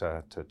a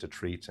doctor, to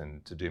treat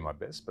and to do my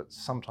best. But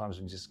sometimes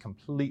I'm just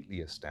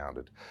completely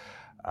astounded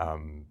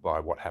by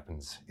what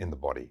happens in the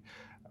body.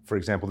 For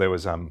example, there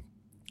was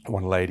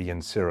one lady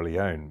in Sierra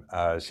Leone.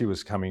 She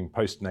was coming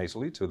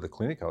postnatally to the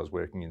clinic. I was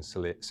working in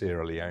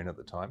Sierra Leone at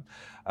the time.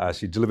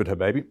 She delivered her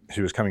baby.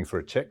 She was coming for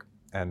a check.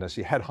 And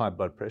she had high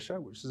blood pressure,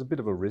 which is a bit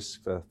of a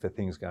risk for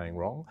things going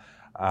wrong.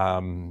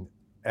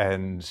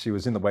 And she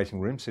was in the waiting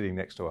room sitting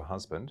next to her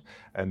husband,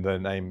 and her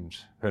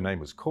name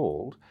was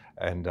called,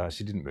 and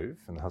she didn't move.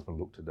 And the husband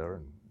looked at her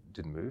and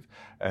didn't move.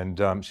 And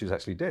she was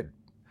actually dead.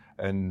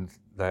 And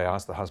they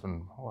asked the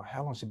husband, "Oh,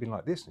 how long has she been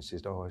like this?" And she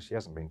said, "Oh, she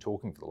hasn't been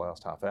talking for the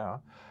last half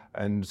hour."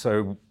 And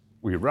so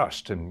we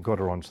rushed and got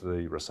her onto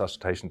the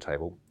resuscitation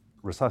table,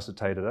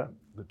 resuscitated her.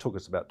 It took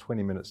us about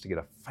 20 minutes to get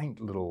a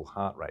faint little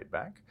heart rate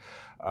back.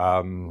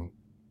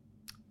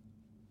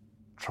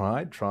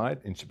 Tried,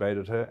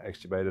 intubated her,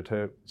 extubated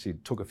her. She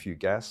took a few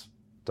gas,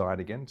 died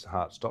again,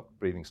 heart stopped,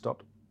 breathing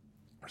stopped.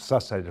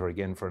 Resuscitated her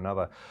again for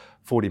another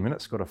 40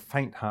 minutes, got a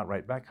faint heart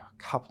rate back, a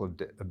couple of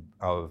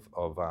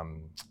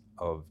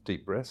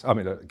deep breaths,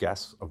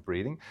 gas of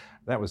breathing.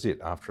 That was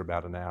it after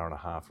about an hour and a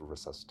half of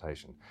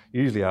resuscitation.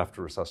 Usually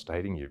after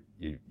resuscitating,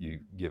 you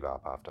give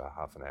up after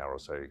half an hour or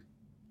so.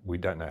 We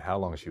don't know how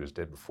long she was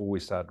dead before we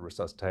started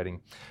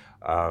resuscitating.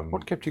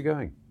 What kept you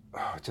going?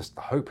 Just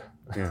the hope.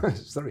 Yeah.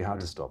 It's very hard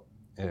to stop.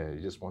 Yeah,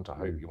 you just want to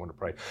hope, you want to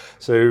pray.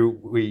 So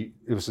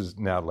this is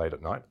now late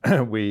at night.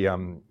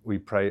 we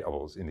prayed, it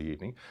was in the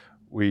evening.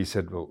 We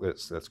said, well,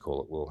 let's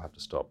call it, we'll have to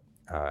stop.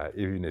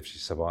 Even if she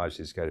survives,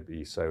 she's going to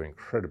be so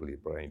incredibly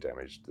brain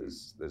damaged.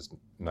 There's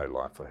no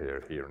life for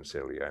her here in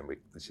Sierra Leone.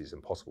 She's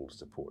impossible to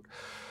support.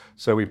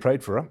 So we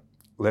prayed for her,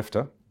 left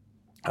her.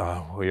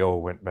 We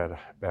all went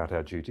about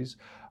our duties.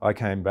 I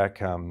came back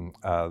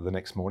the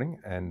next morning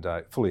and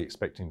fully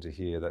expecting to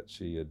hear that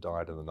she had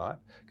died in the night,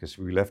 because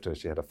we left her,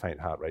 she had a faint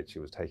heart rate, she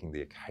was taking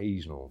the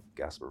occasional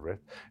gasp of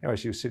breath. Anyway,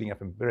 she was sitting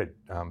up in bed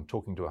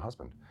talking to her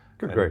husband.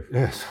 Good grief.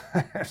 Yes,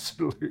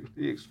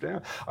 absolutely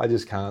extraordinary. I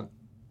just can't,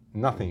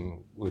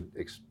 nothing would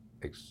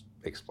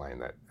explain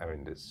that. I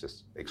mean, it's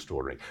just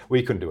extraordinary.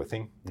 We couldn't do a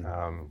thing.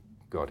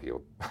 God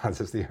healed.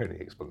 That's the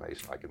only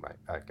explanation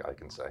I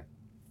can say.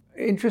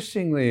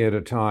 Interestingly, at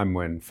a time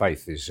when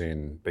faith is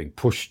being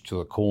pushed to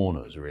the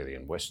corners, really,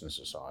 in Western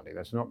society,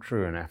 that's not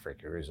true in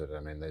Africa, is it?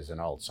 I mean, there's an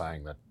old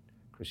saying that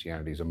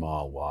Christianity is a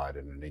mile wide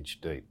and an inch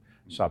deep.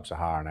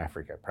 sub-Saharan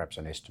Africa, perhaps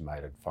an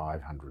estimated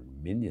 500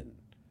 million,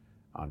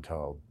 I'm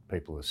told,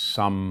 people with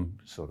some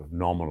sort of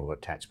nominal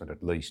attachment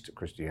at least to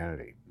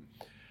Christianity.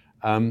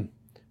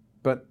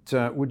 But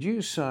would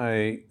you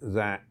say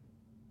that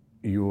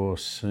you're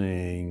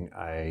seeing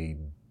a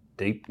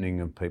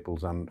deepening of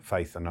people's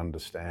faith and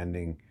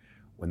understanding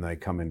when they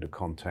come into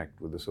contact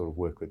with the sort of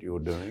work that you're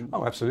doing?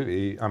 Oh,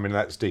 absolutely. I mean,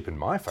 that's deepened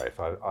my faith.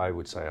 I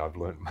would say I've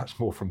learned much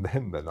more from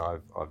them than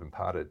I've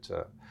imparted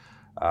to,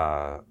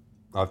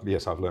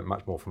 I've learned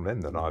much more from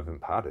them than I've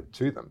imparted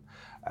to them.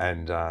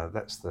 And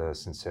that's the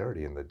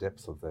sincerity and the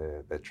depth of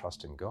their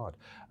trust in God.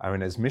 I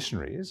mean, as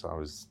missionaries, I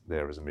was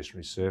there as a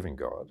missionary serving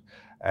God,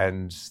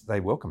 and they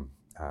welcome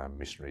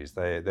missionaries.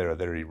 They're a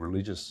very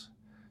religious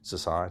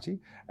society,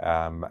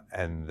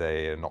 and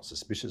they are not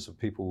suspicious of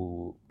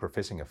people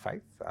professing a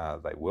faith.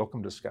 They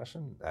welcome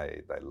discussion.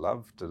 They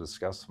love to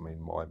discuss. I mean,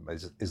 my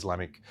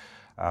Islamic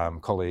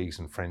colleagues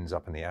and friends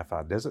up in the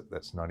Afar Desert,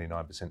 that's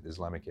 99%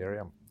 Islamic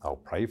area, I'll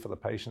pray for the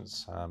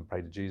patients,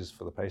 pray to Jesus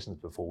for the patients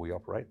before we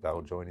operate.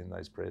 They'll join in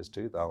those prayers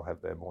too. They'll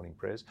have their morning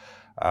prayers.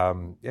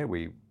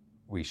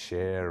 We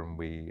share,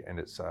 and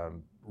it's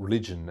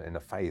religion and a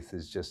faith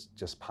is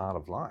just part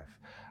of life,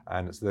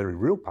 and it's a very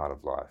real part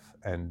of life.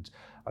 And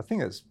I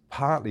think it's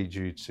partly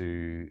due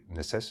to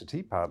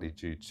necessity, partly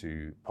due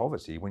to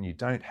poverty. When you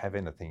don't have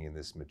anything in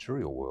this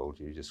material world,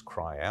 you just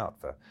cry out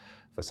for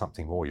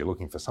something more. You're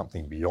looking for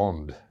something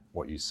beyond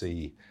what you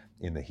see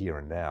in the here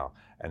and now.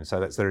 And so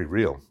that's very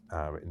real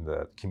in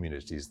the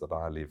communities that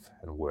I live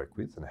and work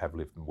with, and have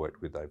lived and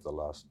worked with over the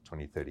last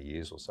 20, 30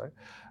 years or so.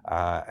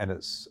 And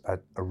it's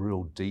a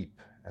real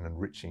deep and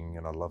enriching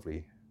and a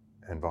lovely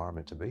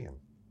environment to be in.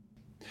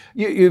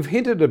 You've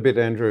hinted a bit,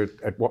 Andrew,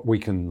 at what we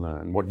can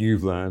learn, what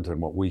you've learned and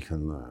what we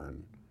can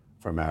learn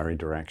from our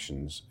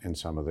interactions in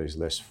some of these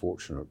less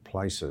fortunate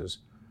places.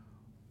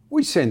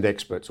 We send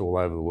experts all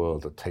over the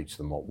world to teach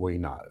them what we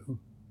know.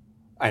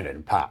 And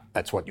in part,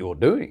 that's what you're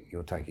doing.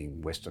 You're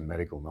taking Western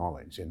medical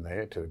knowledge in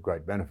there to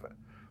great benefit.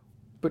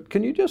 But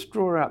can you just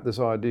draw out this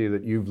idea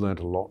that you've learnt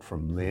a lot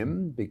from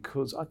them?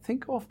 Because I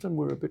think often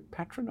we're a bit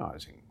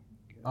patronising.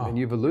 I mean,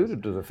 you've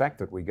alluded to the fact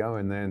that we go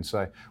in there and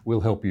say,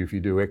 we'll help you if you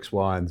do X,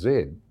 Y, and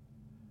Z,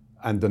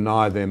 and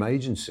deny them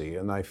agency,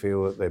 and they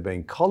feel that they're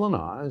being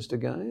colonised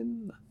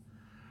again.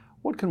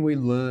 What can we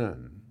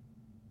learn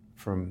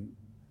from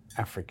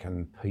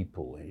African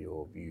people, in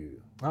your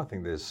view? I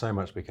think there's so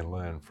much we can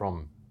learn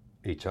from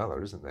each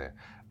other, isn't there?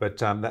 But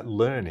that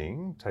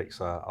learning takes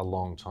a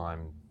long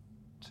time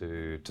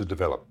to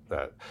develop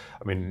that.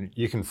 I mean,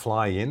 you can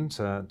fly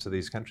into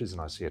these countries,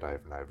 and I see it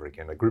over and over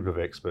again. A group of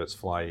experts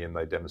fly in,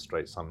 they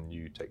demonstrate some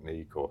new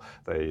technique, or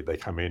they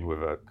come in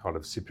with a kind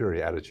of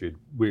superior attitude.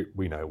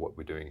 We know what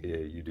we're doing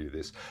here, you do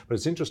this. But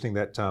it's interesting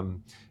that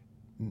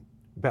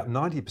about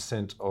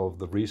 90% of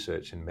the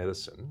research in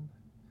medicine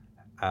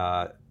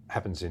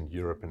happens in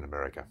Europe and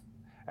America.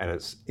 And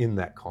it's in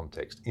that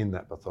context, in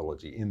that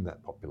pathology, in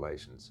that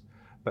populations.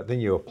 But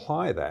then you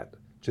apply that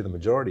to the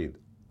majority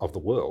of the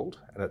world,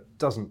 and it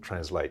doesn't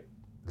translate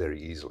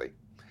very easily.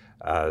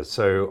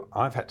 So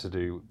I've had to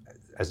do,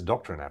 as a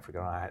doctor in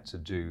Africa, I had to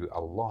do a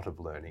lot of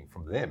learning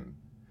from them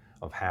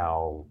of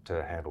how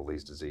to handle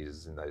these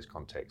diseases in those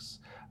contexts,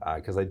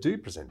 because they do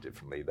present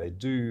differently.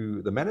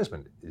 The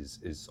management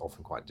is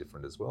often quite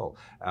different as well.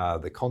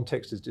 The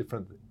context is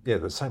different. Yeah,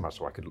 there's so much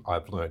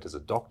I've learned as a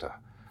doctor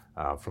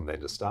from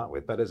them to start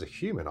with, but as a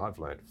human, I've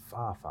learned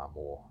far, far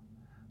more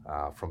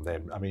from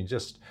them. I mean,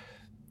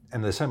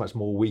 and there's so much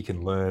more we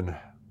can learn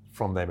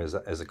from them as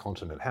a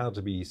continent, how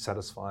to be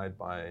satisfied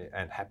by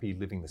and happy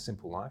living the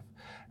simple life,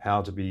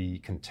 how to be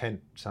content,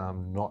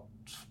 not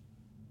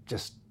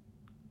just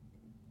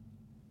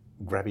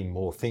grabbing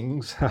more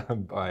things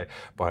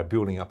by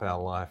building up our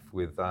life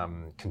with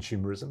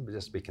consumerism, but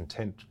just to be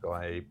content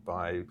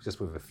by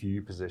just with a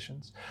few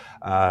possessions,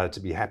 to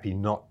be happy,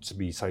 not to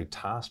be so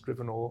task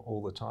driven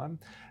all the time,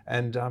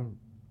 and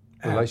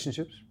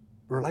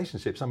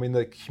relationships. I mean,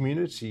 the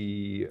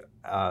community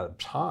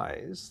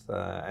ties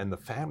and the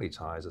family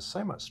ties are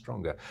so much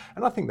stronger.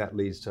 And I think that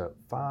leads to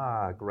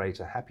far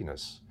greater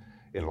happiness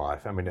in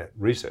life. I mean,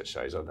 research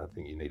shows, I don't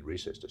think you need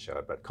research to show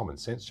it, but common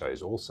sense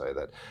shows also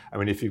that, I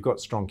mean, if you've got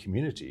strong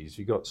communities,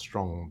 you've got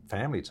strong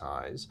family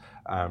ties,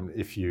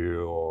 if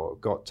you're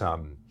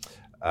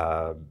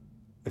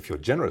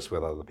generous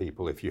with other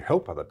people, if you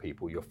help other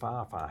people, you're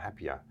far, far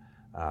happier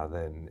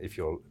than if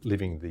you're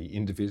living the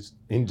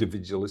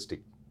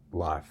individualistic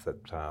life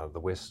that the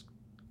West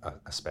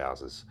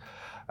espouses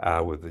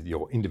with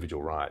your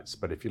individual rights.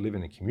 But if you live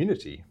in a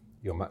community,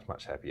 you're much,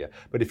 much happier.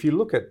 But if you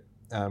look at,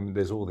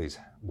 there's all these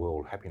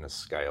world happiness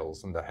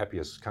scales, and the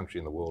happiest country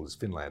in the world is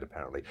Finland,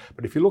 apparently.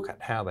 But if you look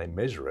at how they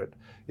measure it,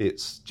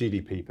 it's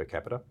GDP per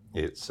capita,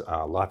 it's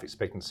life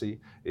expectancy,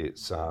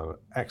 it's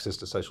access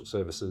to social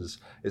services,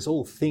 it's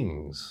all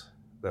things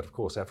that, of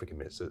course, Africa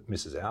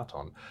misses out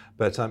on.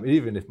 But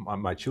even if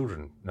my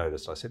children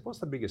noticed, I said, what's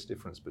the biggest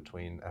difference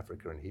between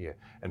Africa and here?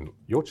 And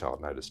your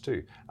child noticed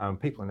too.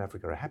 People in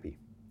Africa are happy.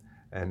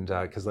 And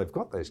because they've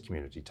got those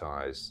community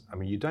ties. I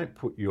mean, you don't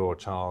put your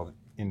child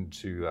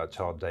into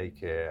child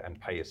daycare and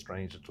pay a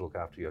stranger to look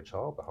after your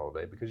child the whole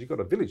day, because you've got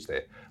a village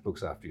there that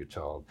looks after your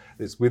child.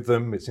 It's with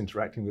them, it's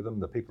interacting with them,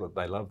 the people that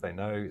they love, they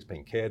know, it's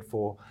being cared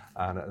for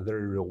in a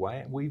very real way.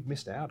 And we've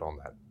missed out on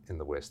that in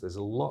the West. There's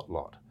a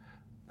lot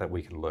that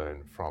we can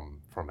learn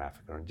from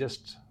Africa, and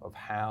just of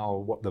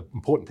what the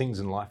important things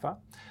in life are,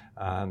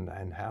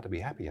 and how to be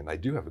happy. And they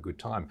do have a good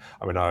time.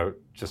 I mean, I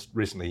just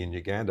recently in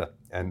Uganda,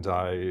 and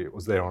I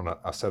was there on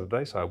a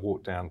Saturday, so I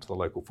walked down to the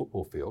local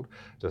football field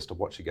just to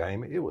watch a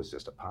game. It was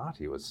just a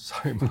party. It was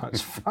so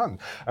much fun.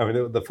 I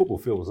mean, the football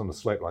field was on a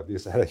slope like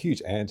this. It had a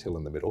huge anthill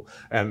in the middle,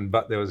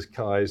 but there was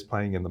guys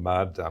playing in the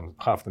mud.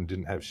 Half of them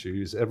didn't have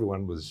shoes.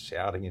 Everyone was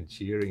shouting and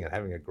cheering and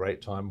having a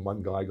great time.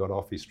 One guy got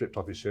off, he stripped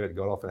off his shirt,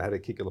 got off and had a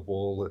kick of the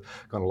ball,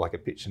 kind of like a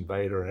pitch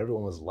invader, and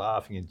everyone was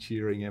laughing and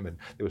cheering him, and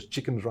there was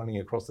chickens running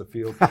across the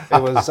field.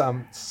 It was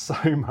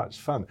so much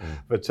fun.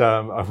 But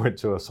I went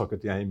to a soccer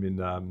game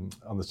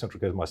on the Central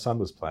Coast. My son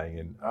was playing,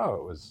 and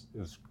it was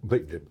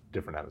completely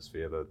different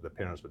atmosphere. The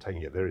parents were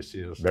taking it very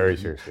seriously. Very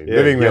seriously.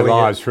 Living their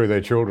lives through their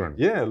children.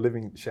 Yeah,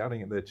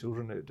 shouting at their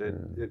children.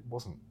 It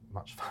wasn't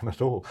much fun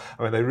at all.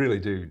 I mean, they really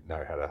do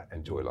know how to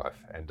enjoy life,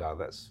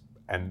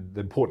 and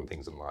the important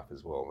things in life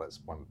as well. That's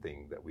one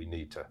thing that we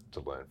need to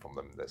learn from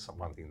them. That's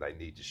one thing they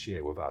need to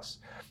share with us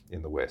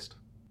in the West.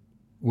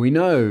 We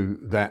know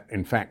that,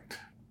 in fact,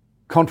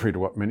 contrary to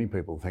what many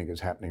people think is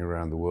happening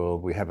around the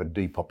world, we have a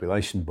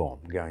depopulation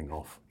bomb going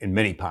off in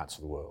many parts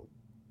of the world.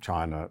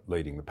 China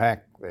leading the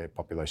pack, their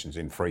population's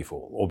in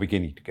freefall, or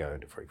beginning to go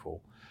into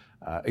freefall.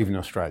 Even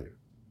Australia,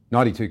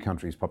 92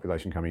 countries,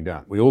 population coming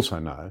down. We also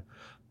know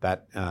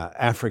that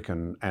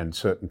African and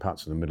certain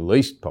parts of the Middle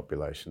East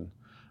population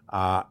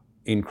are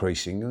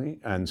increasingly,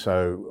 and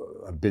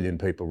so 1 billion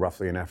people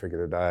roughly in Africa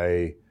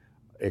today.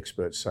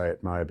 Experts say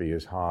it may be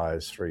as high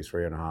as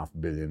 3.5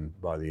 billion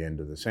by the end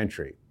of the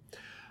century.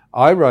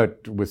 I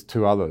wrote with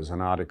two others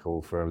an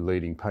article for a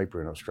leading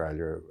paper in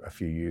Australia a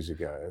few years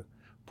ago,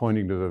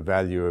 pointing to the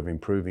value of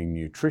improving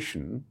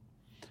nutrition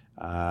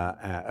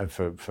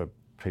for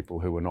people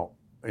who are not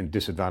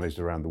disadvantaged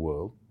around the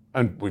world.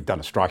 And we've done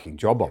a striking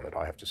job of it,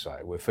 I have to say.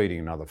 We're feeding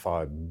another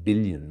 5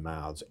 billion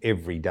mouths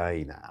every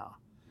day now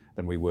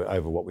than we were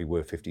over what we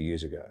were 50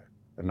 years ago.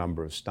 The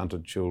number of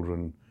stunted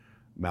children,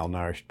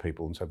 malnourished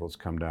people and so forth has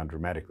come down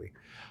dramatically.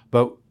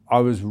 But I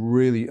was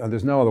really, and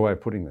there's no other way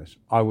of putting this,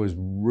 I was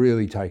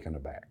really taken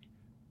aback,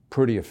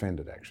 pretty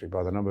offended actually,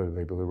 by the number of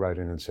people who wrote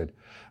in and said,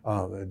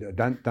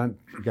 don't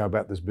go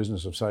about this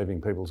business of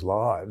saving people's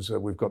lives.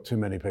 We've got too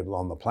many people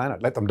on the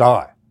planet, let them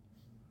die.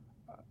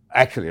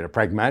 Actually, at a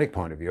pragmatic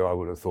point of view, I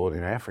would have thought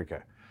in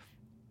Africa,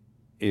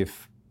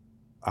 if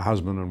a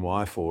husband and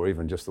wife, or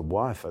even just the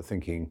wife, are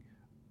thinking,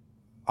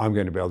 I'm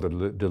going to be able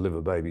to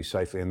deliver babies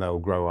safely and they'll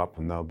grow up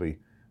and they'll be,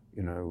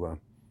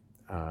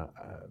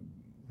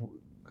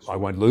 I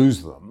won't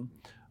lose them,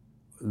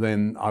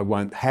 then I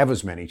won't have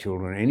as many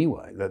children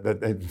anyway.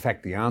 In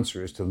fact, the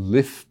answer is to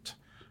lift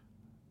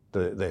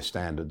their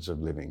standards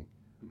of living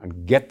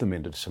and get them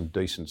into some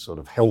decent sort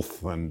of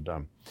health and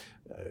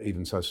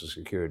even social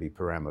security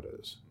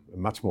parameters. A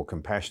much more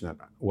compassionate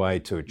way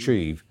to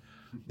achieve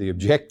the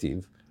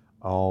objective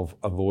of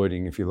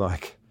avoiding, if you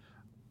like,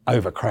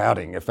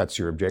 overcrowding, if that's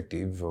your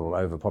objective, or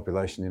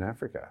overpopulation in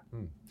Africa.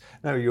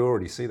 No, you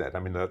already see that. I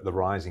mean, the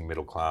rising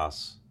middle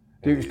class.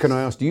 Can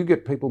I ask, do you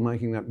get people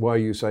making that, why are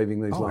you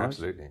saving these lives?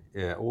 Absolutely.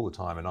 Yeah, all the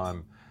time. And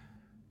I'm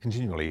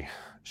continually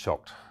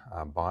shocked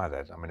by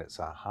that. I mean, it's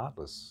a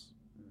heartless,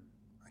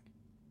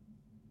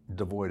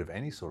 devoid of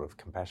any sort of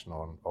compassion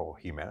or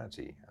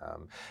humanity.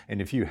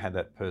 And if you had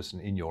that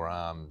person in your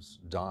arms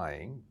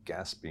dying,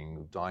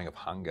 gasping, dying of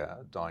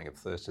hunger, dying of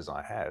thirst as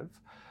I have,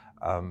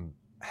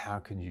 how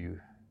can you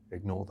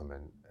ignore them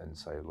and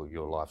say, look,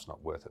 your life's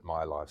not worth it,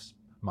 my life's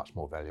much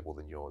more valuable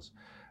than yours?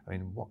 I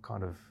mean, what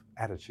kind of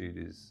attitude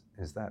is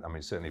that? I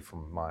mean, certainly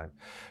from my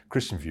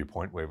Christian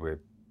viewpoint, where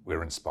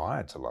we're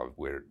inspired to love,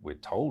 we're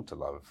told to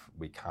love,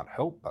 we can't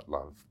help but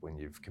love when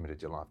you've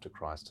committed your life to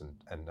Christ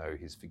and know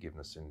his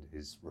forgiveness and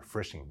his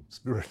refreshing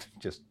spirit.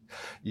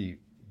 You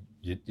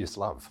just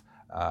love,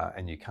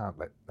 and you can't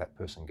let that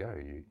person go.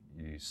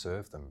 You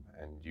serve them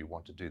and you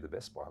want to do the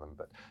best by them.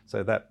 But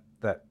so that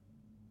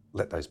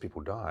let those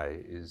people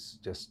die is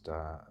just,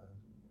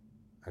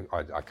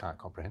 I can't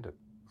comprehend it.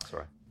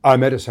 Sorry. I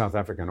met a South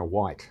African, a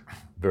white,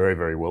 very,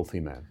 very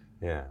wealthy man.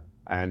 Yeah.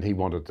 And he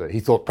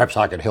thought perhaps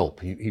I could help.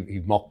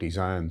 He mocked his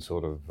own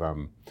sort of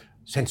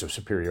sense of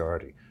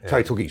superiority. Yeah. So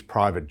he took his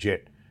private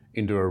jet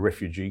into a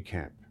refugee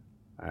camp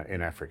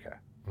in Africa.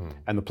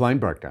 And the plane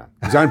broke down.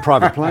 His own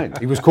private plane.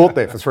 He was caught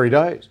there for 3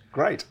 days.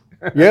 Great.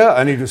 Yeah,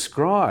 and he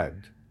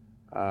described,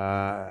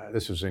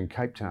 this was in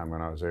Cape Town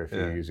when I was there a few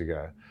years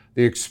ago,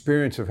 the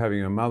experience of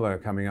having a mother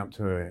coming up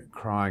to her,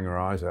 crying her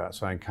eyes out,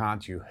 saying,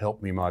 can't you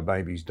help me, my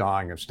baby's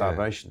dying of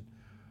starvation?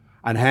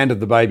 And handed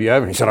the baby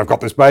over. And he said, I've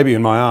got this baby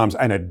in my arms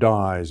and it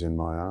dies in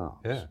my arms.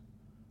 Yeah.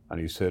 And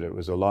he said it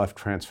was a life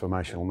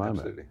transformational moment.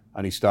 Absolutely.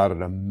 And he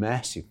started a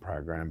massive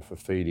program for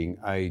feeding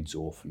AIDS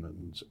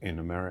orphans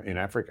in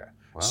Africa.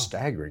 Wow.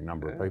 Staggering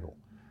number of people.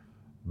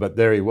 But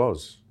there he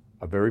was,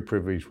 a very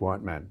privileged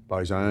white man by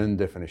his own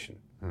definition,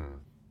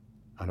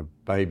 and a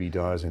baby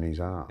dies in his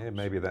arms. Yeah,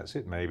 maybe that's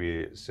it. Maybe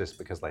it's just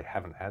because they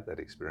haven't had that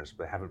experience.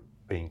 They haven't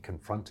been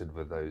confronted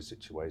with those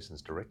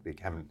situations directly,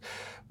 haven't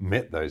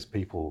met those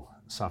people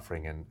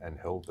suffering and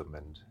held them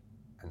and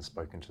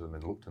spoken to them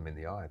and looked them in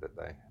the eye, that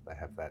they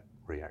have that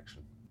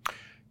reaction.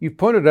 You've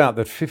pointed out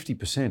that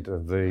 50%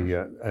 of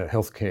the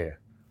healthcare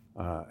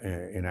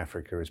in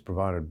Africa is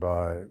provided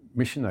by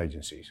mission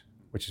agencies,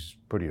 which is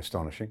pretty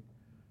astonishing.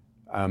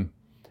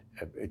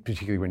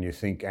 Particularly when you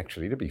think,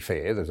 actually, to be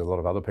fair, there's a lot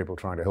of other people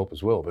trying to help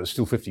as well, but it's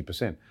still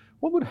 50%.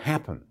 What would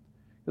happen?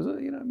 Because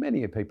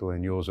many people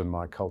in yours and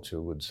my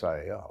culture would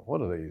say, "Oh,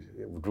 what are these?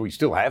 Do we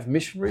still have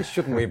missionaries?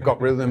 Shouldn't we have got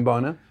rid of them by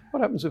now?"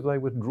 What happens if they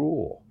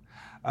withdraw?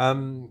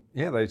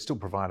 They still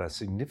provide a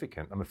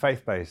significant,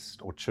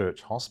 faith-based or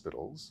church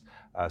hospitals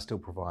still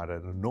provide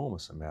an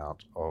enormous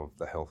amount of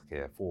the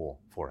healthcare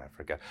for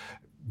Africa,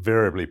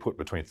 variably put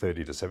between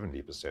 30 to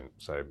 70%.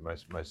 So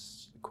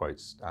most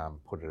quotes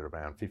put it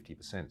around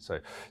 50%. So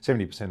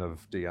 70%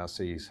 of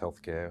DRC's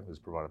healthcare is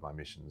provided by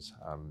missions.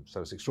 So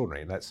it's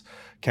extraordinary, and that's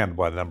counted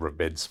by the number of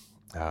beds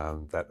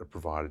that are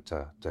provided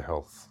to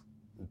health.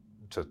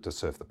 To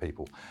serve the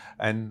people.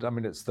 And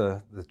it's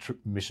the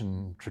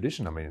mission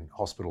tradition.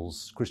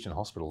 Hospitals, Christian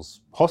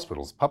hospitals,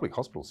 public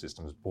hospital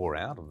systems bore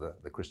out of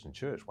the Christian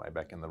church way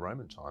back in the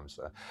Roman times,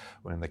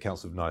 when the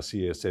Council of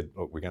Nicaea said,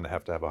 look, we're going to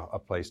have a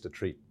place to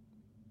treat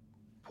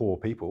poor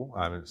people,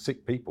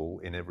 sick people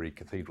in every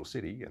cathedral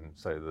city. And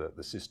so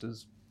the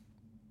sisters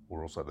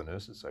were also the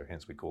nurses, so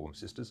hence we call them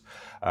sisters,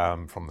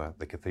 from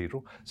the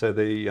cathedral. So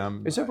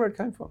is that where it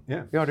came from?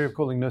 Yeah. The idea of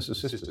calling nurses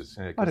sisters.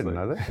 Yeah, I didn't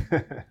know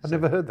that. I'd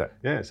never heard that.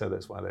 Yeah, so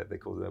that's why they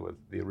called it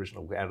the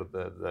original out of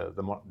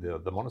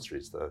the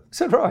monasteries. Is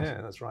that right?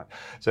 Yeah, that's right.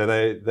 So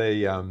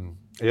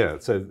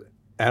so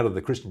out of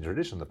the Christian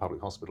tradition, the public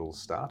hospitals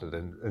started,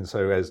 and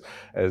so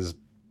as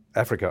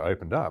Africa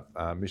opened up,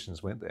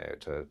 missions went there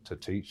to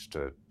teach,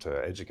 to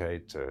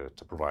educate,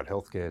 to provide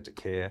healthcare, to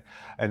care,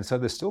 and so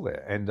they're still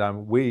there. And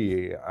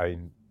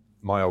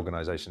my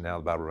organisation now,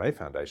 the Barbara Ray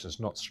Foundation, is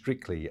not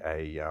strictly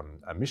a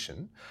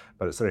mission,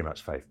 but it's very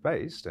much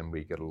faith-based, and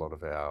we get a lot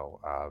of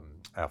our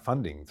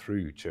funding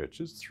through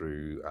churches,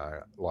 through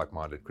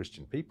like-minded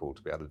Christian people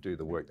to be able to do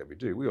the work that we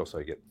do. We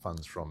also get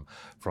funds from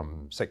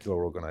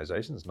secular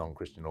organisations,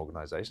 non-Christian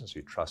organisations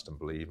who trust and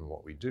believe in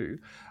what we do,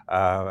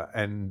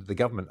 and the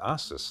government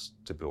asks us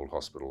to build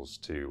hospitals,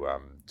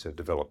 to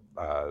develop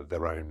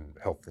their own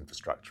health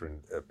infrastructure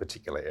in a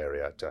particular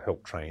area, to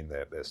help train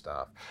their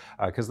staff,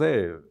 because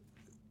they're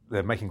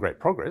making great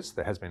progress.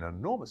 There has been an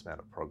enormous amount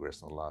of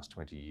progress in the last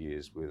 20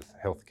 years with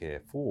healthcare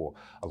for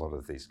a lot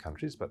of these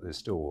countries, but there's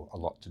still a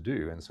lot to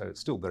do. And so it's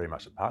still very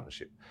much a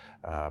partnership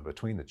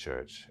between the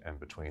church and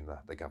between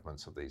the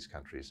governments of these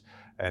countries.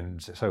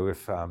 And so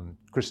if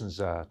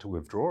Christians are to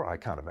withdraw, I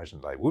can't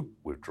imagine they would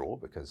withdraw,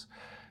 because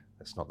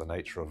that's not the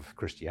nature of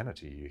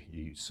Christianity.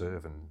 You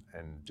serve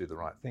and do the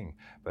right thing.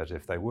 But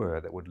if they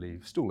were, that would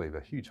still leave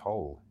a huge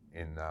hole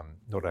in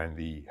not only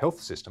the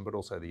health system, but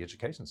also the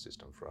education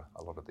system for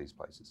a lot of these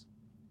places.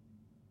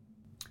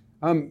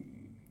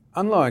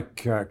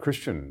 Unlike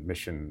Christian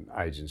mission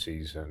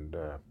agencies and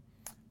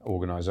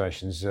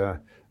organisations,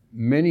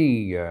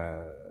 many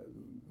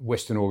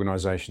Western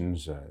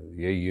organisations,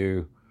 the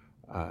EU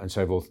and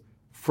so forth,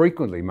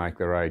 frequently make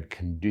their aid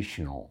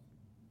conditional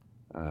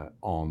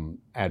on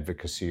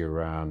advocacy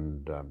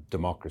around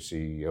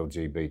democracy,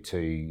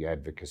 LGBT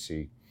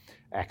advocacy,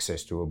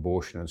 access to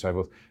abortion and so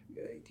forth.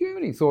 Do you have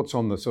any thoughts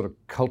on the sort of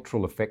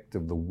cultural effect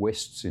of the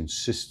West's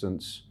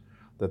insistence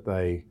that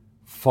they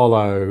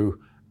follow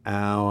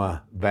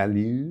our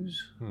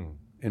values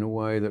in a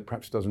way that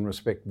perhaps doesn't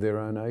respect their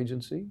own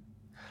agency?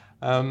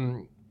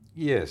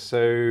 Yes,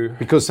 so...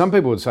 Because some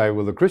people would say,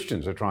 well, the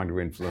Christians are trying to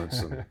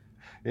influence them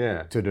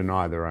yeah, to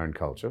deny their own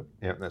culture.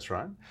 Yeah, that's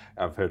right.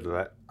 I've heard of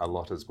that a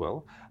lot as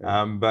well.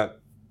 Yeah.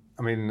 But,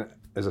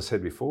 as I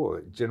said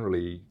before,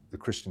 generally the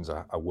Christians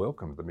are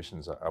welcome, the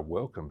missions are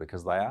welcome,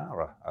 because they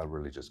are a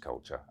religious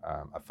culture,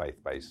 a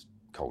faith-based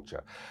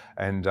culture,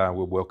 and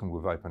we're welcomed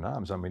with open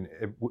arms.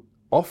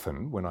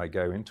 Often when I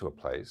go into a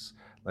place,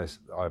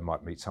 I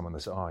might meet someone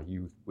that says, "Oh, are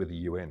you with the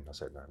UN?" I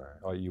said, "No,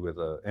 no." "Are you with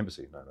the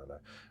embassy?" "No, no,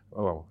 no."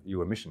 "Oh,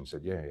 you a mission?" I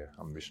said, "Yeah,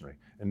 I'm a missionary."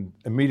 And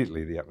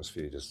immediately the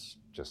atmosphere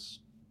just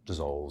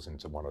dissolves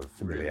into one of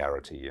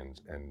familiarity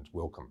and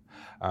welcome,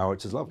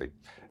 which is lovely.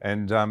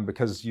 And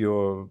because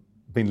you've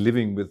been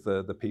living with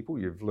the people,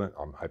 you've learned,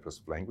 I'm hopeless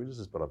with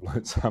languages, but I've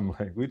learned some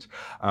language,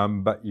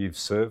 but you've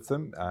served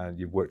them and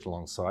you've worked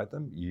alongside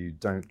them. You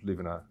don't live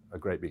in a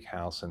great big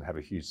house and have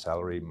a huge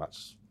salary,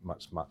 much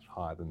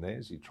higher than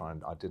theirs. You try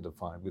and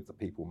identify with the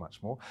people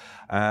much more.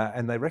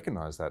 And they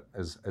recognise that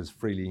as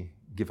freely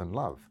given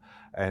love.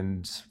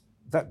 And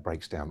that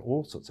breaks down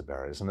all sorts of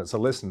barriers. And it's a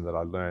lesson that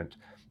I learned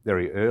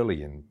very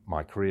early in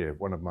my career.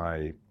 One of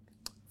my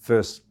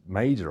first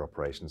major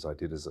operations I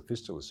did as a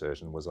fistula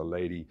surgeon was a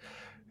lady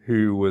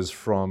who was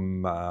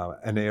from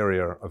an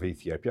area of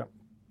Ethiopia,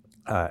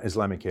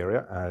 Islamic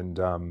area, and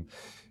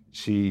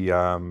she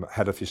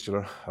had a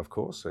fistula, of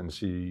course, and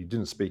she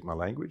didn't speak my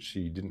language.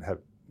 She didn't have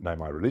know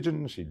my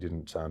religion, she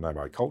didn't know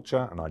my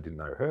culture, and I didn't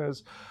know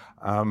hers.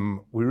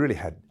 We really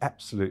had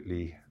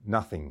absolutely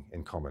nothing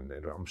in common.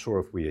 And I'm sure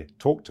if we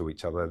talked to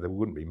each other, there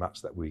wouldn't be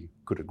much that we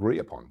could agree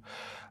upon.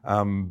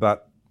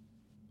 But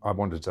I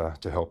wanted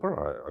to help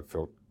her. I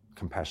felt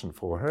compassion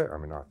for her. I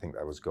mean, I think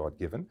that was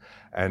God-given.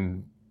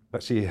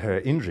 But her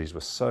injuries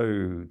were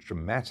so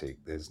dramatic,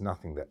 there's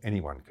nothing that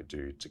anyone could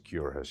do to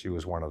cure her. She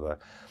was one of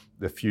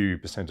the few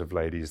percent of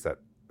ladies that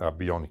are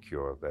beyond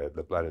cure.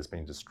 The bladder's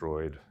been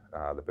destroyed,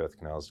 the birth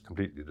canal's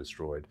completely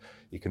destroyed.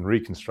 You can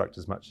reconstruct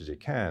as much as you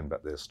can,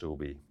 but there'll still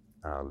be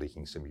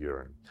leaking some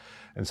urine.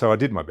 And so I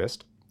did my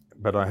best,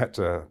 but I had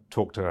to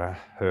talk to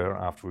her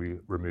after we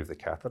removed the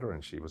catheter,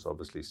 and she was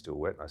obviously still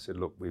wet. And I said,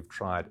 look, we've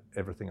tried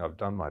everything, I've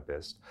done my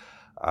best.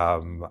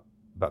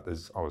 But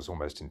I was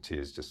almost in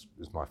tears, just it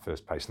was my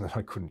first patient that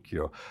I couldn't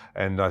cure.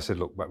 And I said,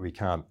 look, but we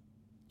can't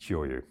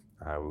cure you.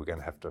 We're going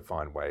to have to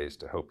find ways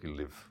to help you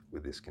live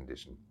with this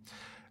condition.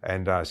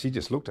 And she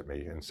just looked at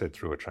me and said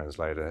through a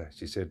translator,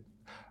 she said,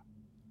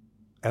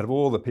 out of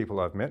all the people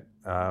I've met,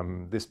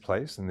 this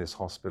place and this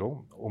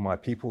hospital, all my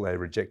people, they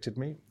rejected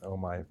me. All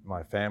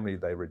my family,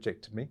 they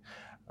rejected me.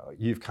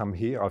 You've come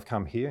here, I've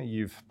come here,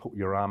 you've put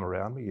your arm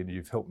around me and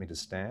you've helped me to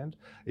stand,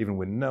 even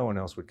when no one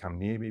else would come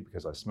near me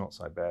because I smelt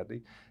so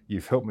badly.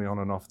 You've helped me on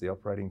and off the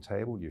operating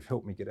table, you've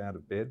helped me get out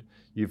of bed,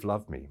 you've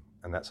loved me,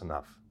 and that's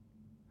enough.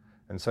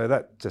 And so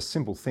that just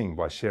simple thing,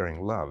 by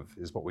sharing love,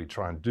 is what we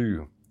try and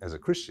do as a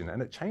Christian,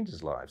 and it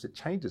changes lives, it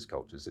changes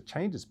cultures, it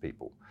changes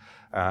people,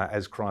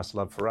 as Christ's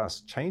love for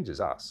us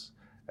changes us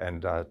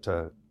and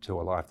to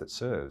a life that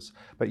serves.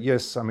 But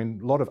yes, I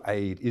mean, a lot of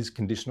aid is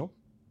conditional.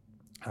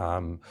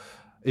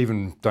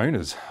 Even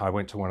donors, I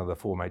went to one of the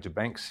 4 major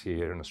banks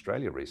here in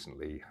Australia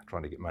recently,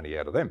 trying to get money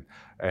out of them.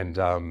 And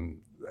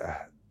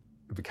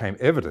it became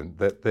evident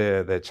that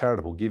their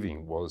charitable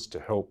giving was to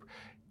help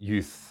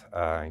youth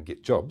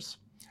get jobs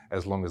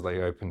as long as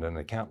they opened an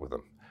account with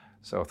them.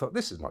 So I thought,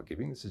 this is not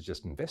giving, this is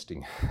just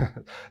investing.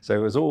 So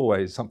it was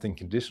always something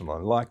conditional.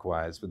 And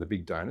likewise with the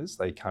big donors,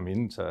 they come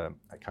into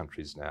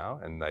countries now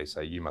and they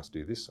say, you must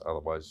do this,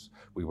 otherwise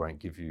we won't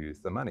give you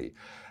the money.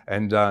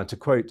 And to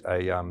quote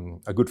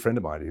a good friend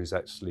of mine who's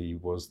actually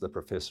was the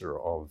professor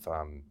of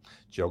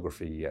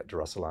geography at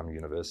Dar es Salaam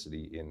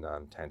University in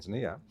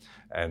Tanzania,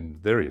 and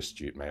very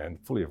astute man,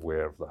 fully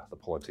aware of the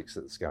politics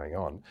that's going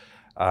on,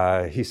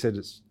 he said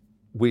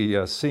we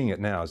are seeing it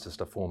now as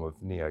just a form of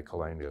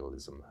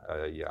neo-colonialism,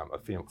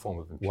 a form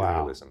of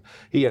imperialism. Wow.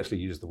 He actually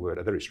used the word,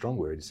 a very strong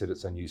word, he said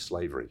it's a new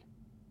slavery.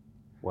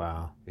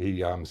 Wow.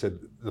 He said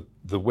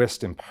the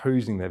West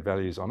imposing their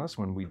values on us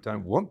when we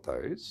don't want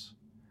those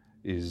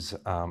is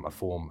a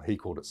form, he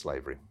called it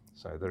slavery.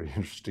 So very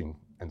interesting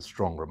and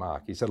strong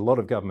remark. He said a lot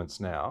of governments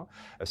now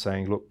are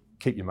saying, look,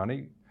 keep your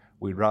money,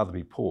 we'd rather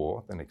be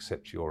poor than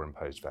accept your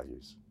imposed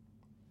values.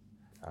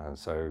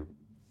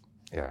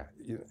 Yeah,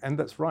 and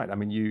that's right. I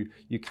mean,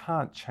 you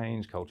can't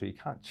change culture, you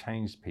can't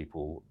change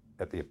people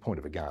at the point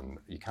of a gun.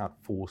 You can't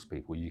force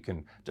people. You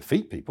can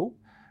defeat people,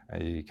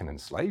 you can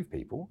enslave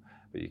people,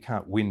 but you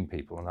can't win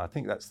people. And I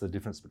think that's the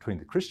difference between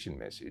the Christian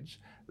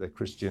message, the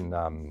Christian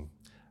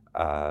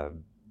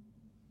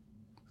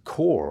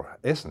core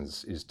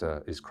essence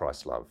is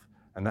Christ's love.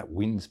 And that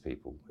wins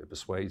people, it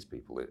persuades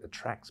people, it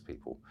attracts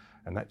people,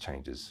 and that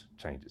changes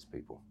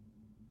people.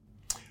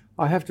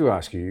 I have to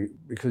ask you,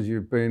 because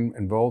you've been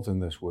involved in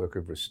this work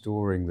of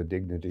restoring the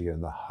dignity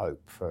and the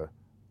hope for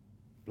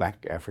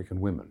Black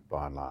African women,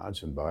 by and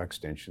large, and by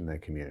extension their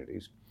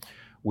communities.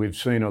 We've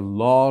seen a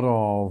lot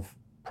of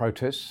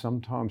protests,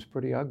 sometimes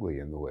pretty ugly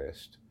in the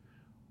West,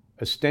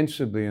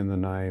 ostensibly in the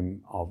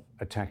name of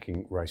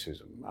attacking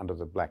racism under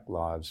the Black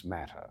Lives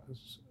Matter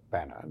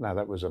banner. Now,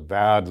 that was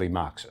avowedly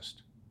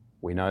Marxist.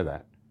 We know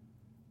that.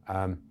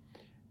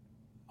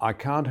 I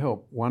can't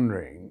help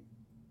wondering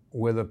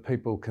whether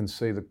people can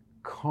see the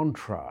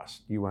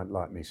contrast, you won't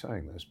like me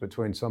saying this,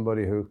 between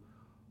somebody who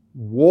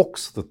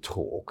walks the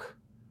talk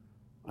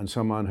and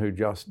someone who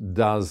just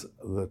does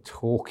the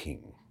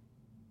talking.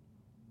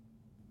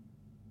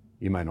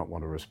 You may not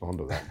want to respond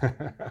to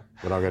that,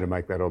 but I'm going to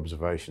make that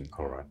observation.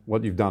 All right.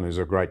 What you've done is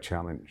a great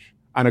challenge,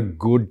 and a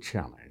good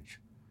challenge.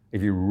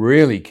 If you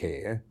really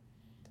care,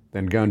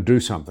 then go and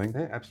do something.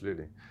 Yeah,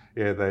 absolutely.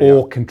 Yeah,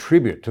 or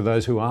contribute to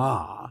those who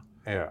are.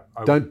 Yeah,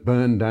 don't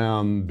burn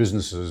down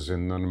businesses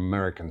in an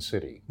American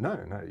city. No,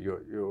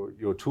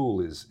 your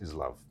tool is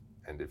love.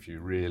 And if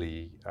you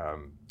really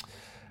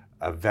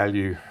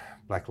value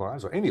Black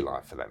lives, or any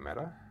life for that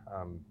matter,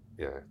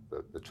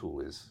 the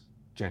tool is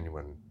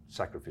genuine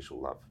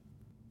sacrificial love.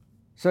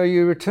 So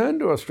you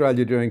returned to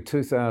Australia during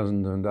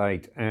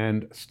 2008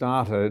 and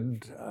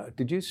started,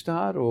 did you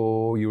start,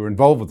 or you were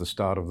involved with the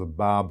start of the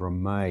Barbara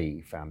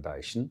May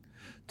Foundation?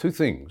 2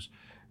 things.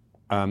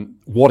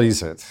 What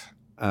is it?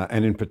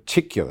 And in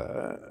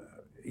particular,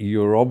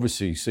 you're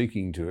obviously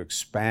seeking to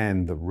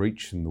expand the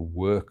reach and the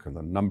work and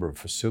the number of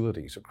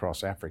facilities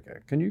across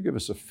Africa. Can you give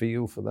us a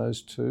feel for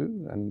those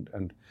 2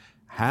 and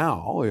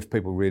how, if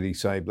people really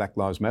say Black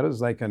Lives Matter,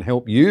 they can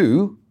help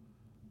you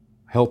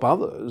help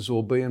others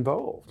or be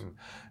involved?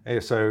 Yeah,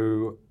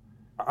 so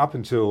up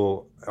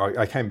until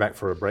I came back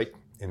for a break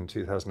in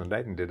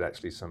 2008 and did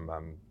actually some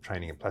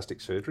training in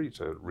plastic surgery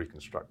to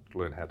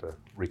learn how to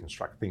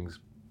reconstruct things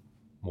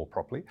more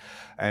properly.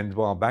 And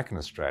while back in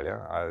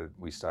Australia,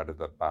 we started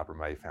the Barbara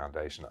May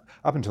Foundation.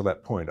 Up until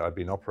that point, I'd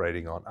been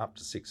operating on up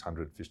to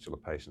 600 fistula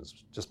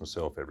patients, just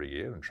myself every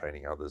year, and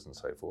training others and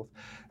so forth.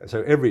 And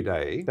so every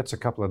day... That's a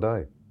couple a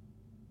day.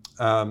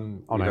 We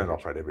don't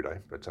operate every day,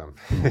 but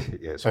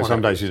yeah. So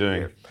some days you're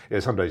doing... Yeah,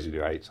 some days you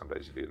do 8, some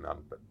days you do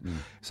none. But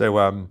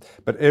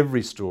but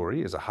every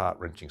story is a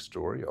heart-wrenching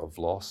story of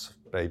loss,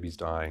 babies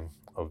dying,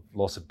 of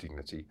loss of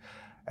dignity,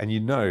 and you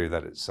know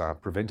that it's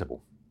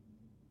preventable.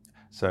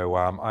 So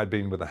I'd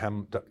been with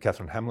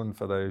Catherine Hamlin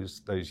for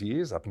those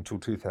years up until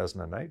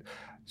 2008.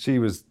 She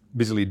was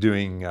busily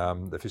doing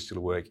the fistula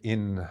work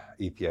in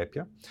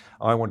Ethiopia.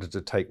 I wanted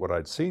to take what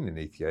I'd seen in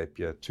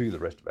Ethiopia to the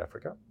rest of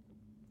Africa,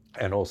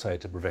 and also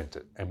to prevent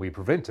it. And we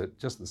prevent it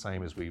just the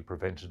same as we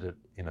prevented it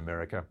in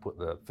America, put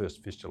the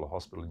first fistula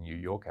hospital in New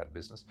York out of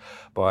business,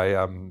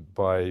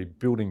 by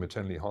building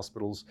maternity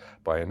hospitals,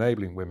 by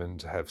enabling women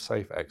to have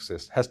safe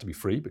access. Has to be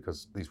free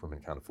because these women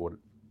can't afford it.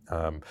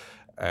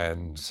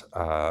 And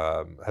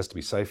has to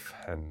be safe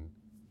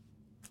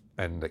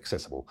and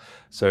accessible.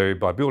 So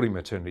by building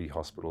maternity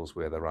hospitals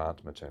where there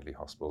aren't maternity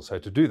hospitals. So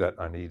to do that,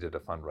 I needed a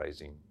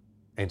fundraising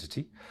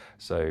entity.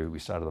 So we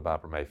started the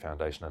Barbara May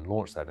Foundation and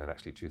launched that in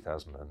actually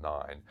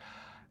 2009.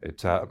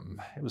 It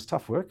was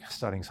tough work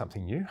starting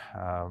something new,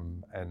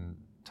 and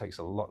takes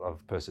a lot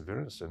of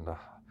perseverance and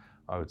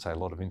I would say a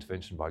lot of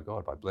intervention by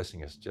God, by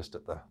blessing us just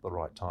at the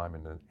right time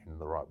and in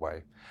the right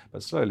way.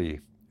 But slowly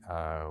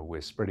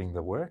we're spreading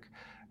the work.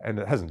 And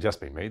it hasn't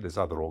just been me, there's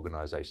other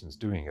organisations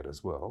doing it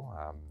as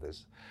well.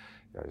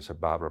 So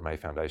Barbara May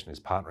Foundation is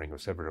partnering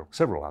with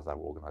several other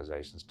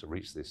organisations to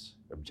reach this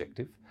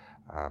objective.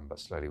 But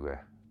slowly we'd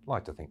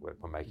like to think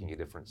we're making a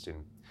difference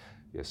in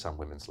some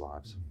women's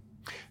lives.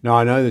 Now,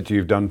 I know that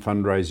you've done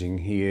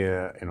fundraising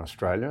here in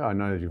Australia. I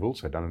know that you've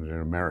also done it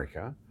in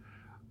America.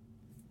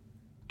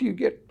 Do you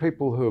get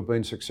people who have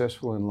been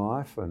successful in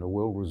life and are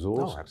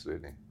well-resourced? Oh,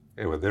 absolutely.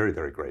 Yeah, we're very,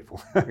 very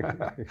grateful.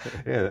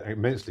 Yeah,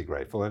 immensely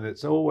grateful. And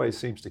it always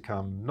seems to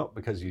come, not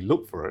because you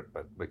look for it,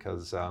 but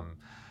because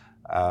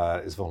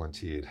it's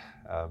volunteered.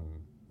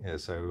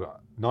 So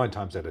 9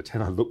 times out of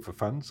 10, I look for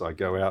funds. I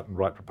go out and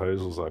write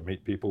proposals. I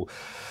meet people.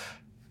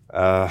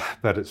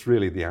 But it's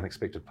really the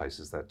unexpected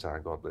places that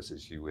God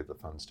blesses you with the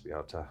funds to be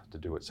able to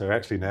do it. So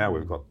actually now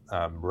we've got,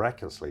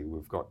 miraculously,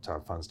 we've got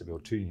funds to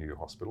build 2 new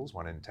hospitals,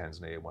 one in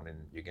Tanzania, one in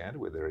Uganda.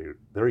 We're very,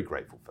 very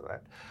grateful for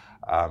that,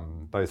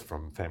 both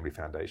from family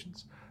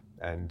foundations.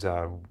 And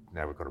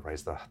now we've got to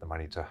raise the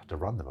money to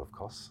run them, of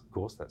course.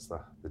 That's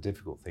the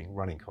difficult thing.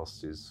 Running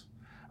costs is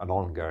an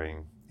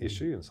ongoing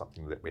issue and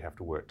something that we have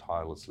to work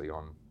tirelessly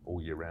on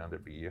all year round,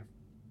 every year.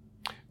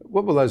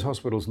 What will those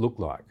hospitals look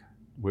like?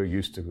 We're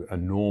used to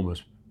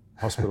enormous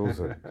hospitals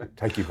that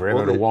take you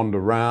forever to wander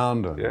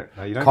around and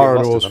you don't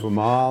corridors for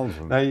miles.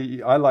 No,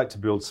 I like to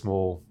build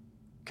small,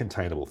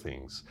 containable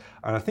things.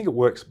 And I think it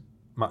works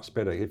much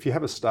better. If you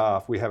have a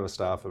staff, we have a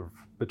staff of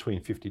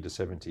between 50 to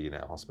 70 in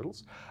our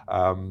hospitals.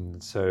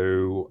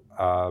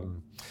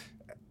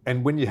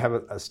 And when you have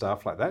a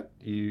staff like that,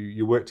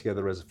 you work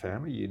together as a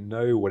family, you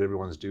know what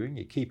everyone's doing,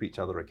 you keep each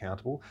other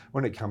accountable.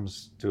 When it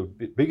comes to a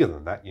bit bigger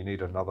than that, you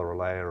need another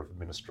layer of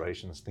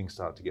administrations, things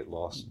start to get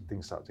lost,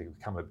 things start to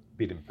become a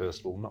bit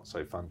impersonal, not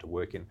so fun to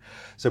work in.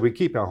 So we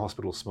keep our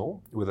hospitals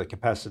small with a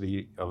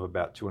capacity of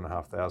about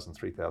 2,500,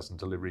 3,000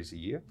 deliveries a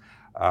year.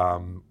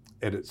 And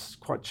it's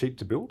quite cheap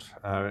to build.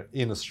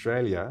 In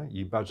Australia,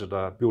 you budget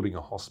building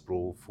a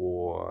hospital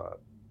for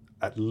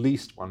at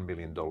least $1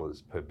 million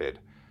per bed.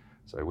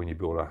 So when you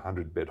build a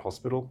 100-bed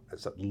hospital,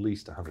 it's at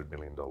least $100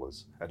 million,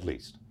 at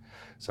least.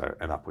 So,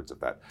 and upwards of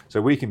that.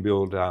 So we can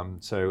build,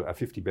 so a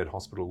 50-bed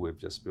hospital we've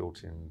just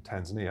built in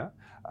Tanzania,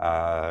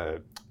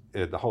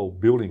 the whole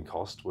building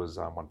cost was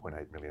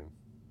 1.8 million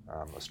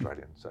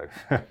Australian. So,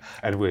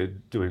 and we're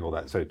doing all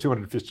that. So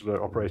 200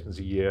 fistula operations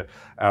a year,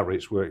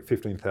 outreach work,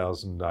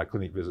 15,000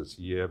 clinic visits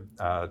a year,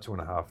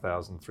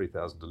 2,500,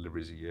 3,000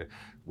 deliveries a year.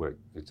 Work,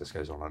 it just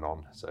goes on and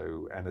on.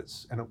 So, and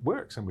it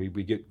works, and we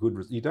get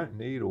good. You don't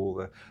need all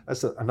the.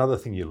 That's another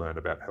thing you learn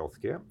about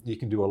healthcare. You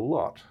can do a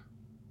lot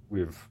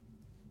with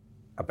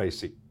a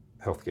basic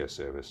healthcare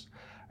service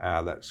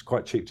that's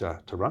quite cheap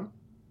to run,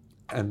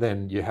 and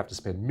then you have to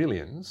spend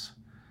millions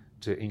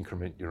to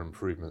increment your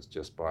improvements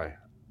just by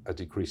a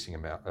decreasing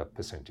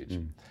percentage.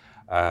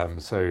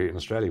 So in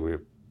Australia,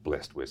 we're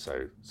blessed. We're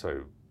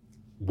so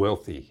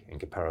wealthy in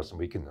comparison.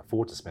 We can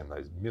afford to spend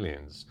those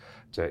millions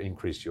to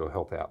increase your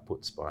health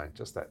outputs by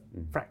just that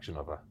fraction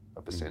of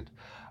a percent.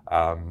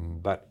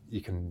 But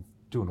you can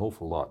do an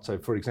awful lot. So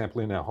for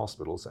example, in our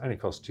hospitals, it only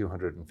costs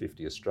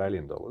 250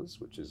 Australian dollars,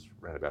 which is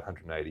around about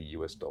 180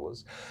 US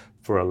dollars,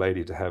 for a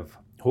lady to have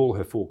all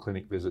her full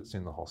clinic visits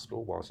in the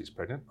hospital while she's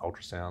pregnant,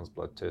 ultrasounds,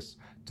 blood tests,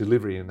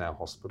 delivery in our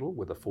hospital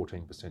with a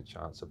 14%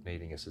 chance of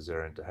needing a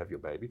cesarean to have your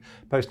baby,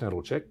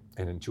 postnatal check,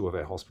 and in 2 of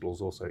our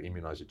hospitals also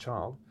immunise your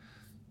child,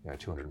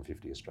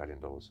 250 Australian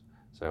dollars.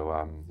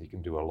 So you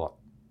can do a lot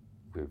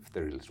with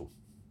very little.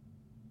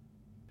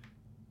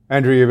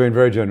 Andrew, you've been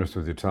very generous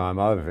with your time.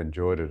 I've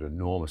enjoyed it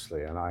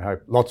enormously, and I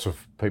hope lots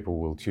of people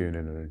will tune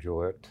in and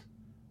enjoy it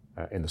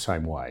in the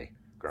same way.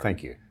 Great.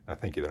 Thank you.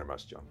 Thank you very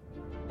much, John.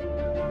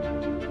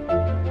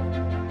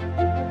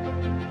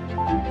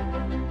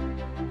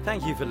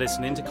 Thank you for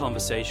listening to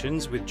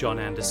Conversations with John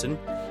Anderson.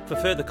 For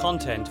further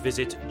content,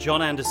 visit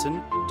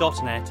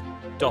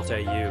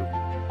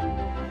johnanderson.net.au.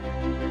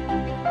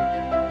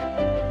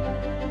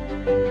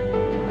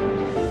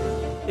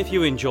 If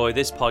you enjoy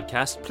this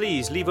podcast,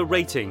 please leave a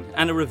rating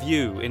and a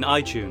review in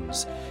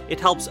iTunes. It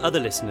helps other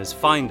listeners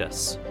find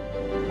us.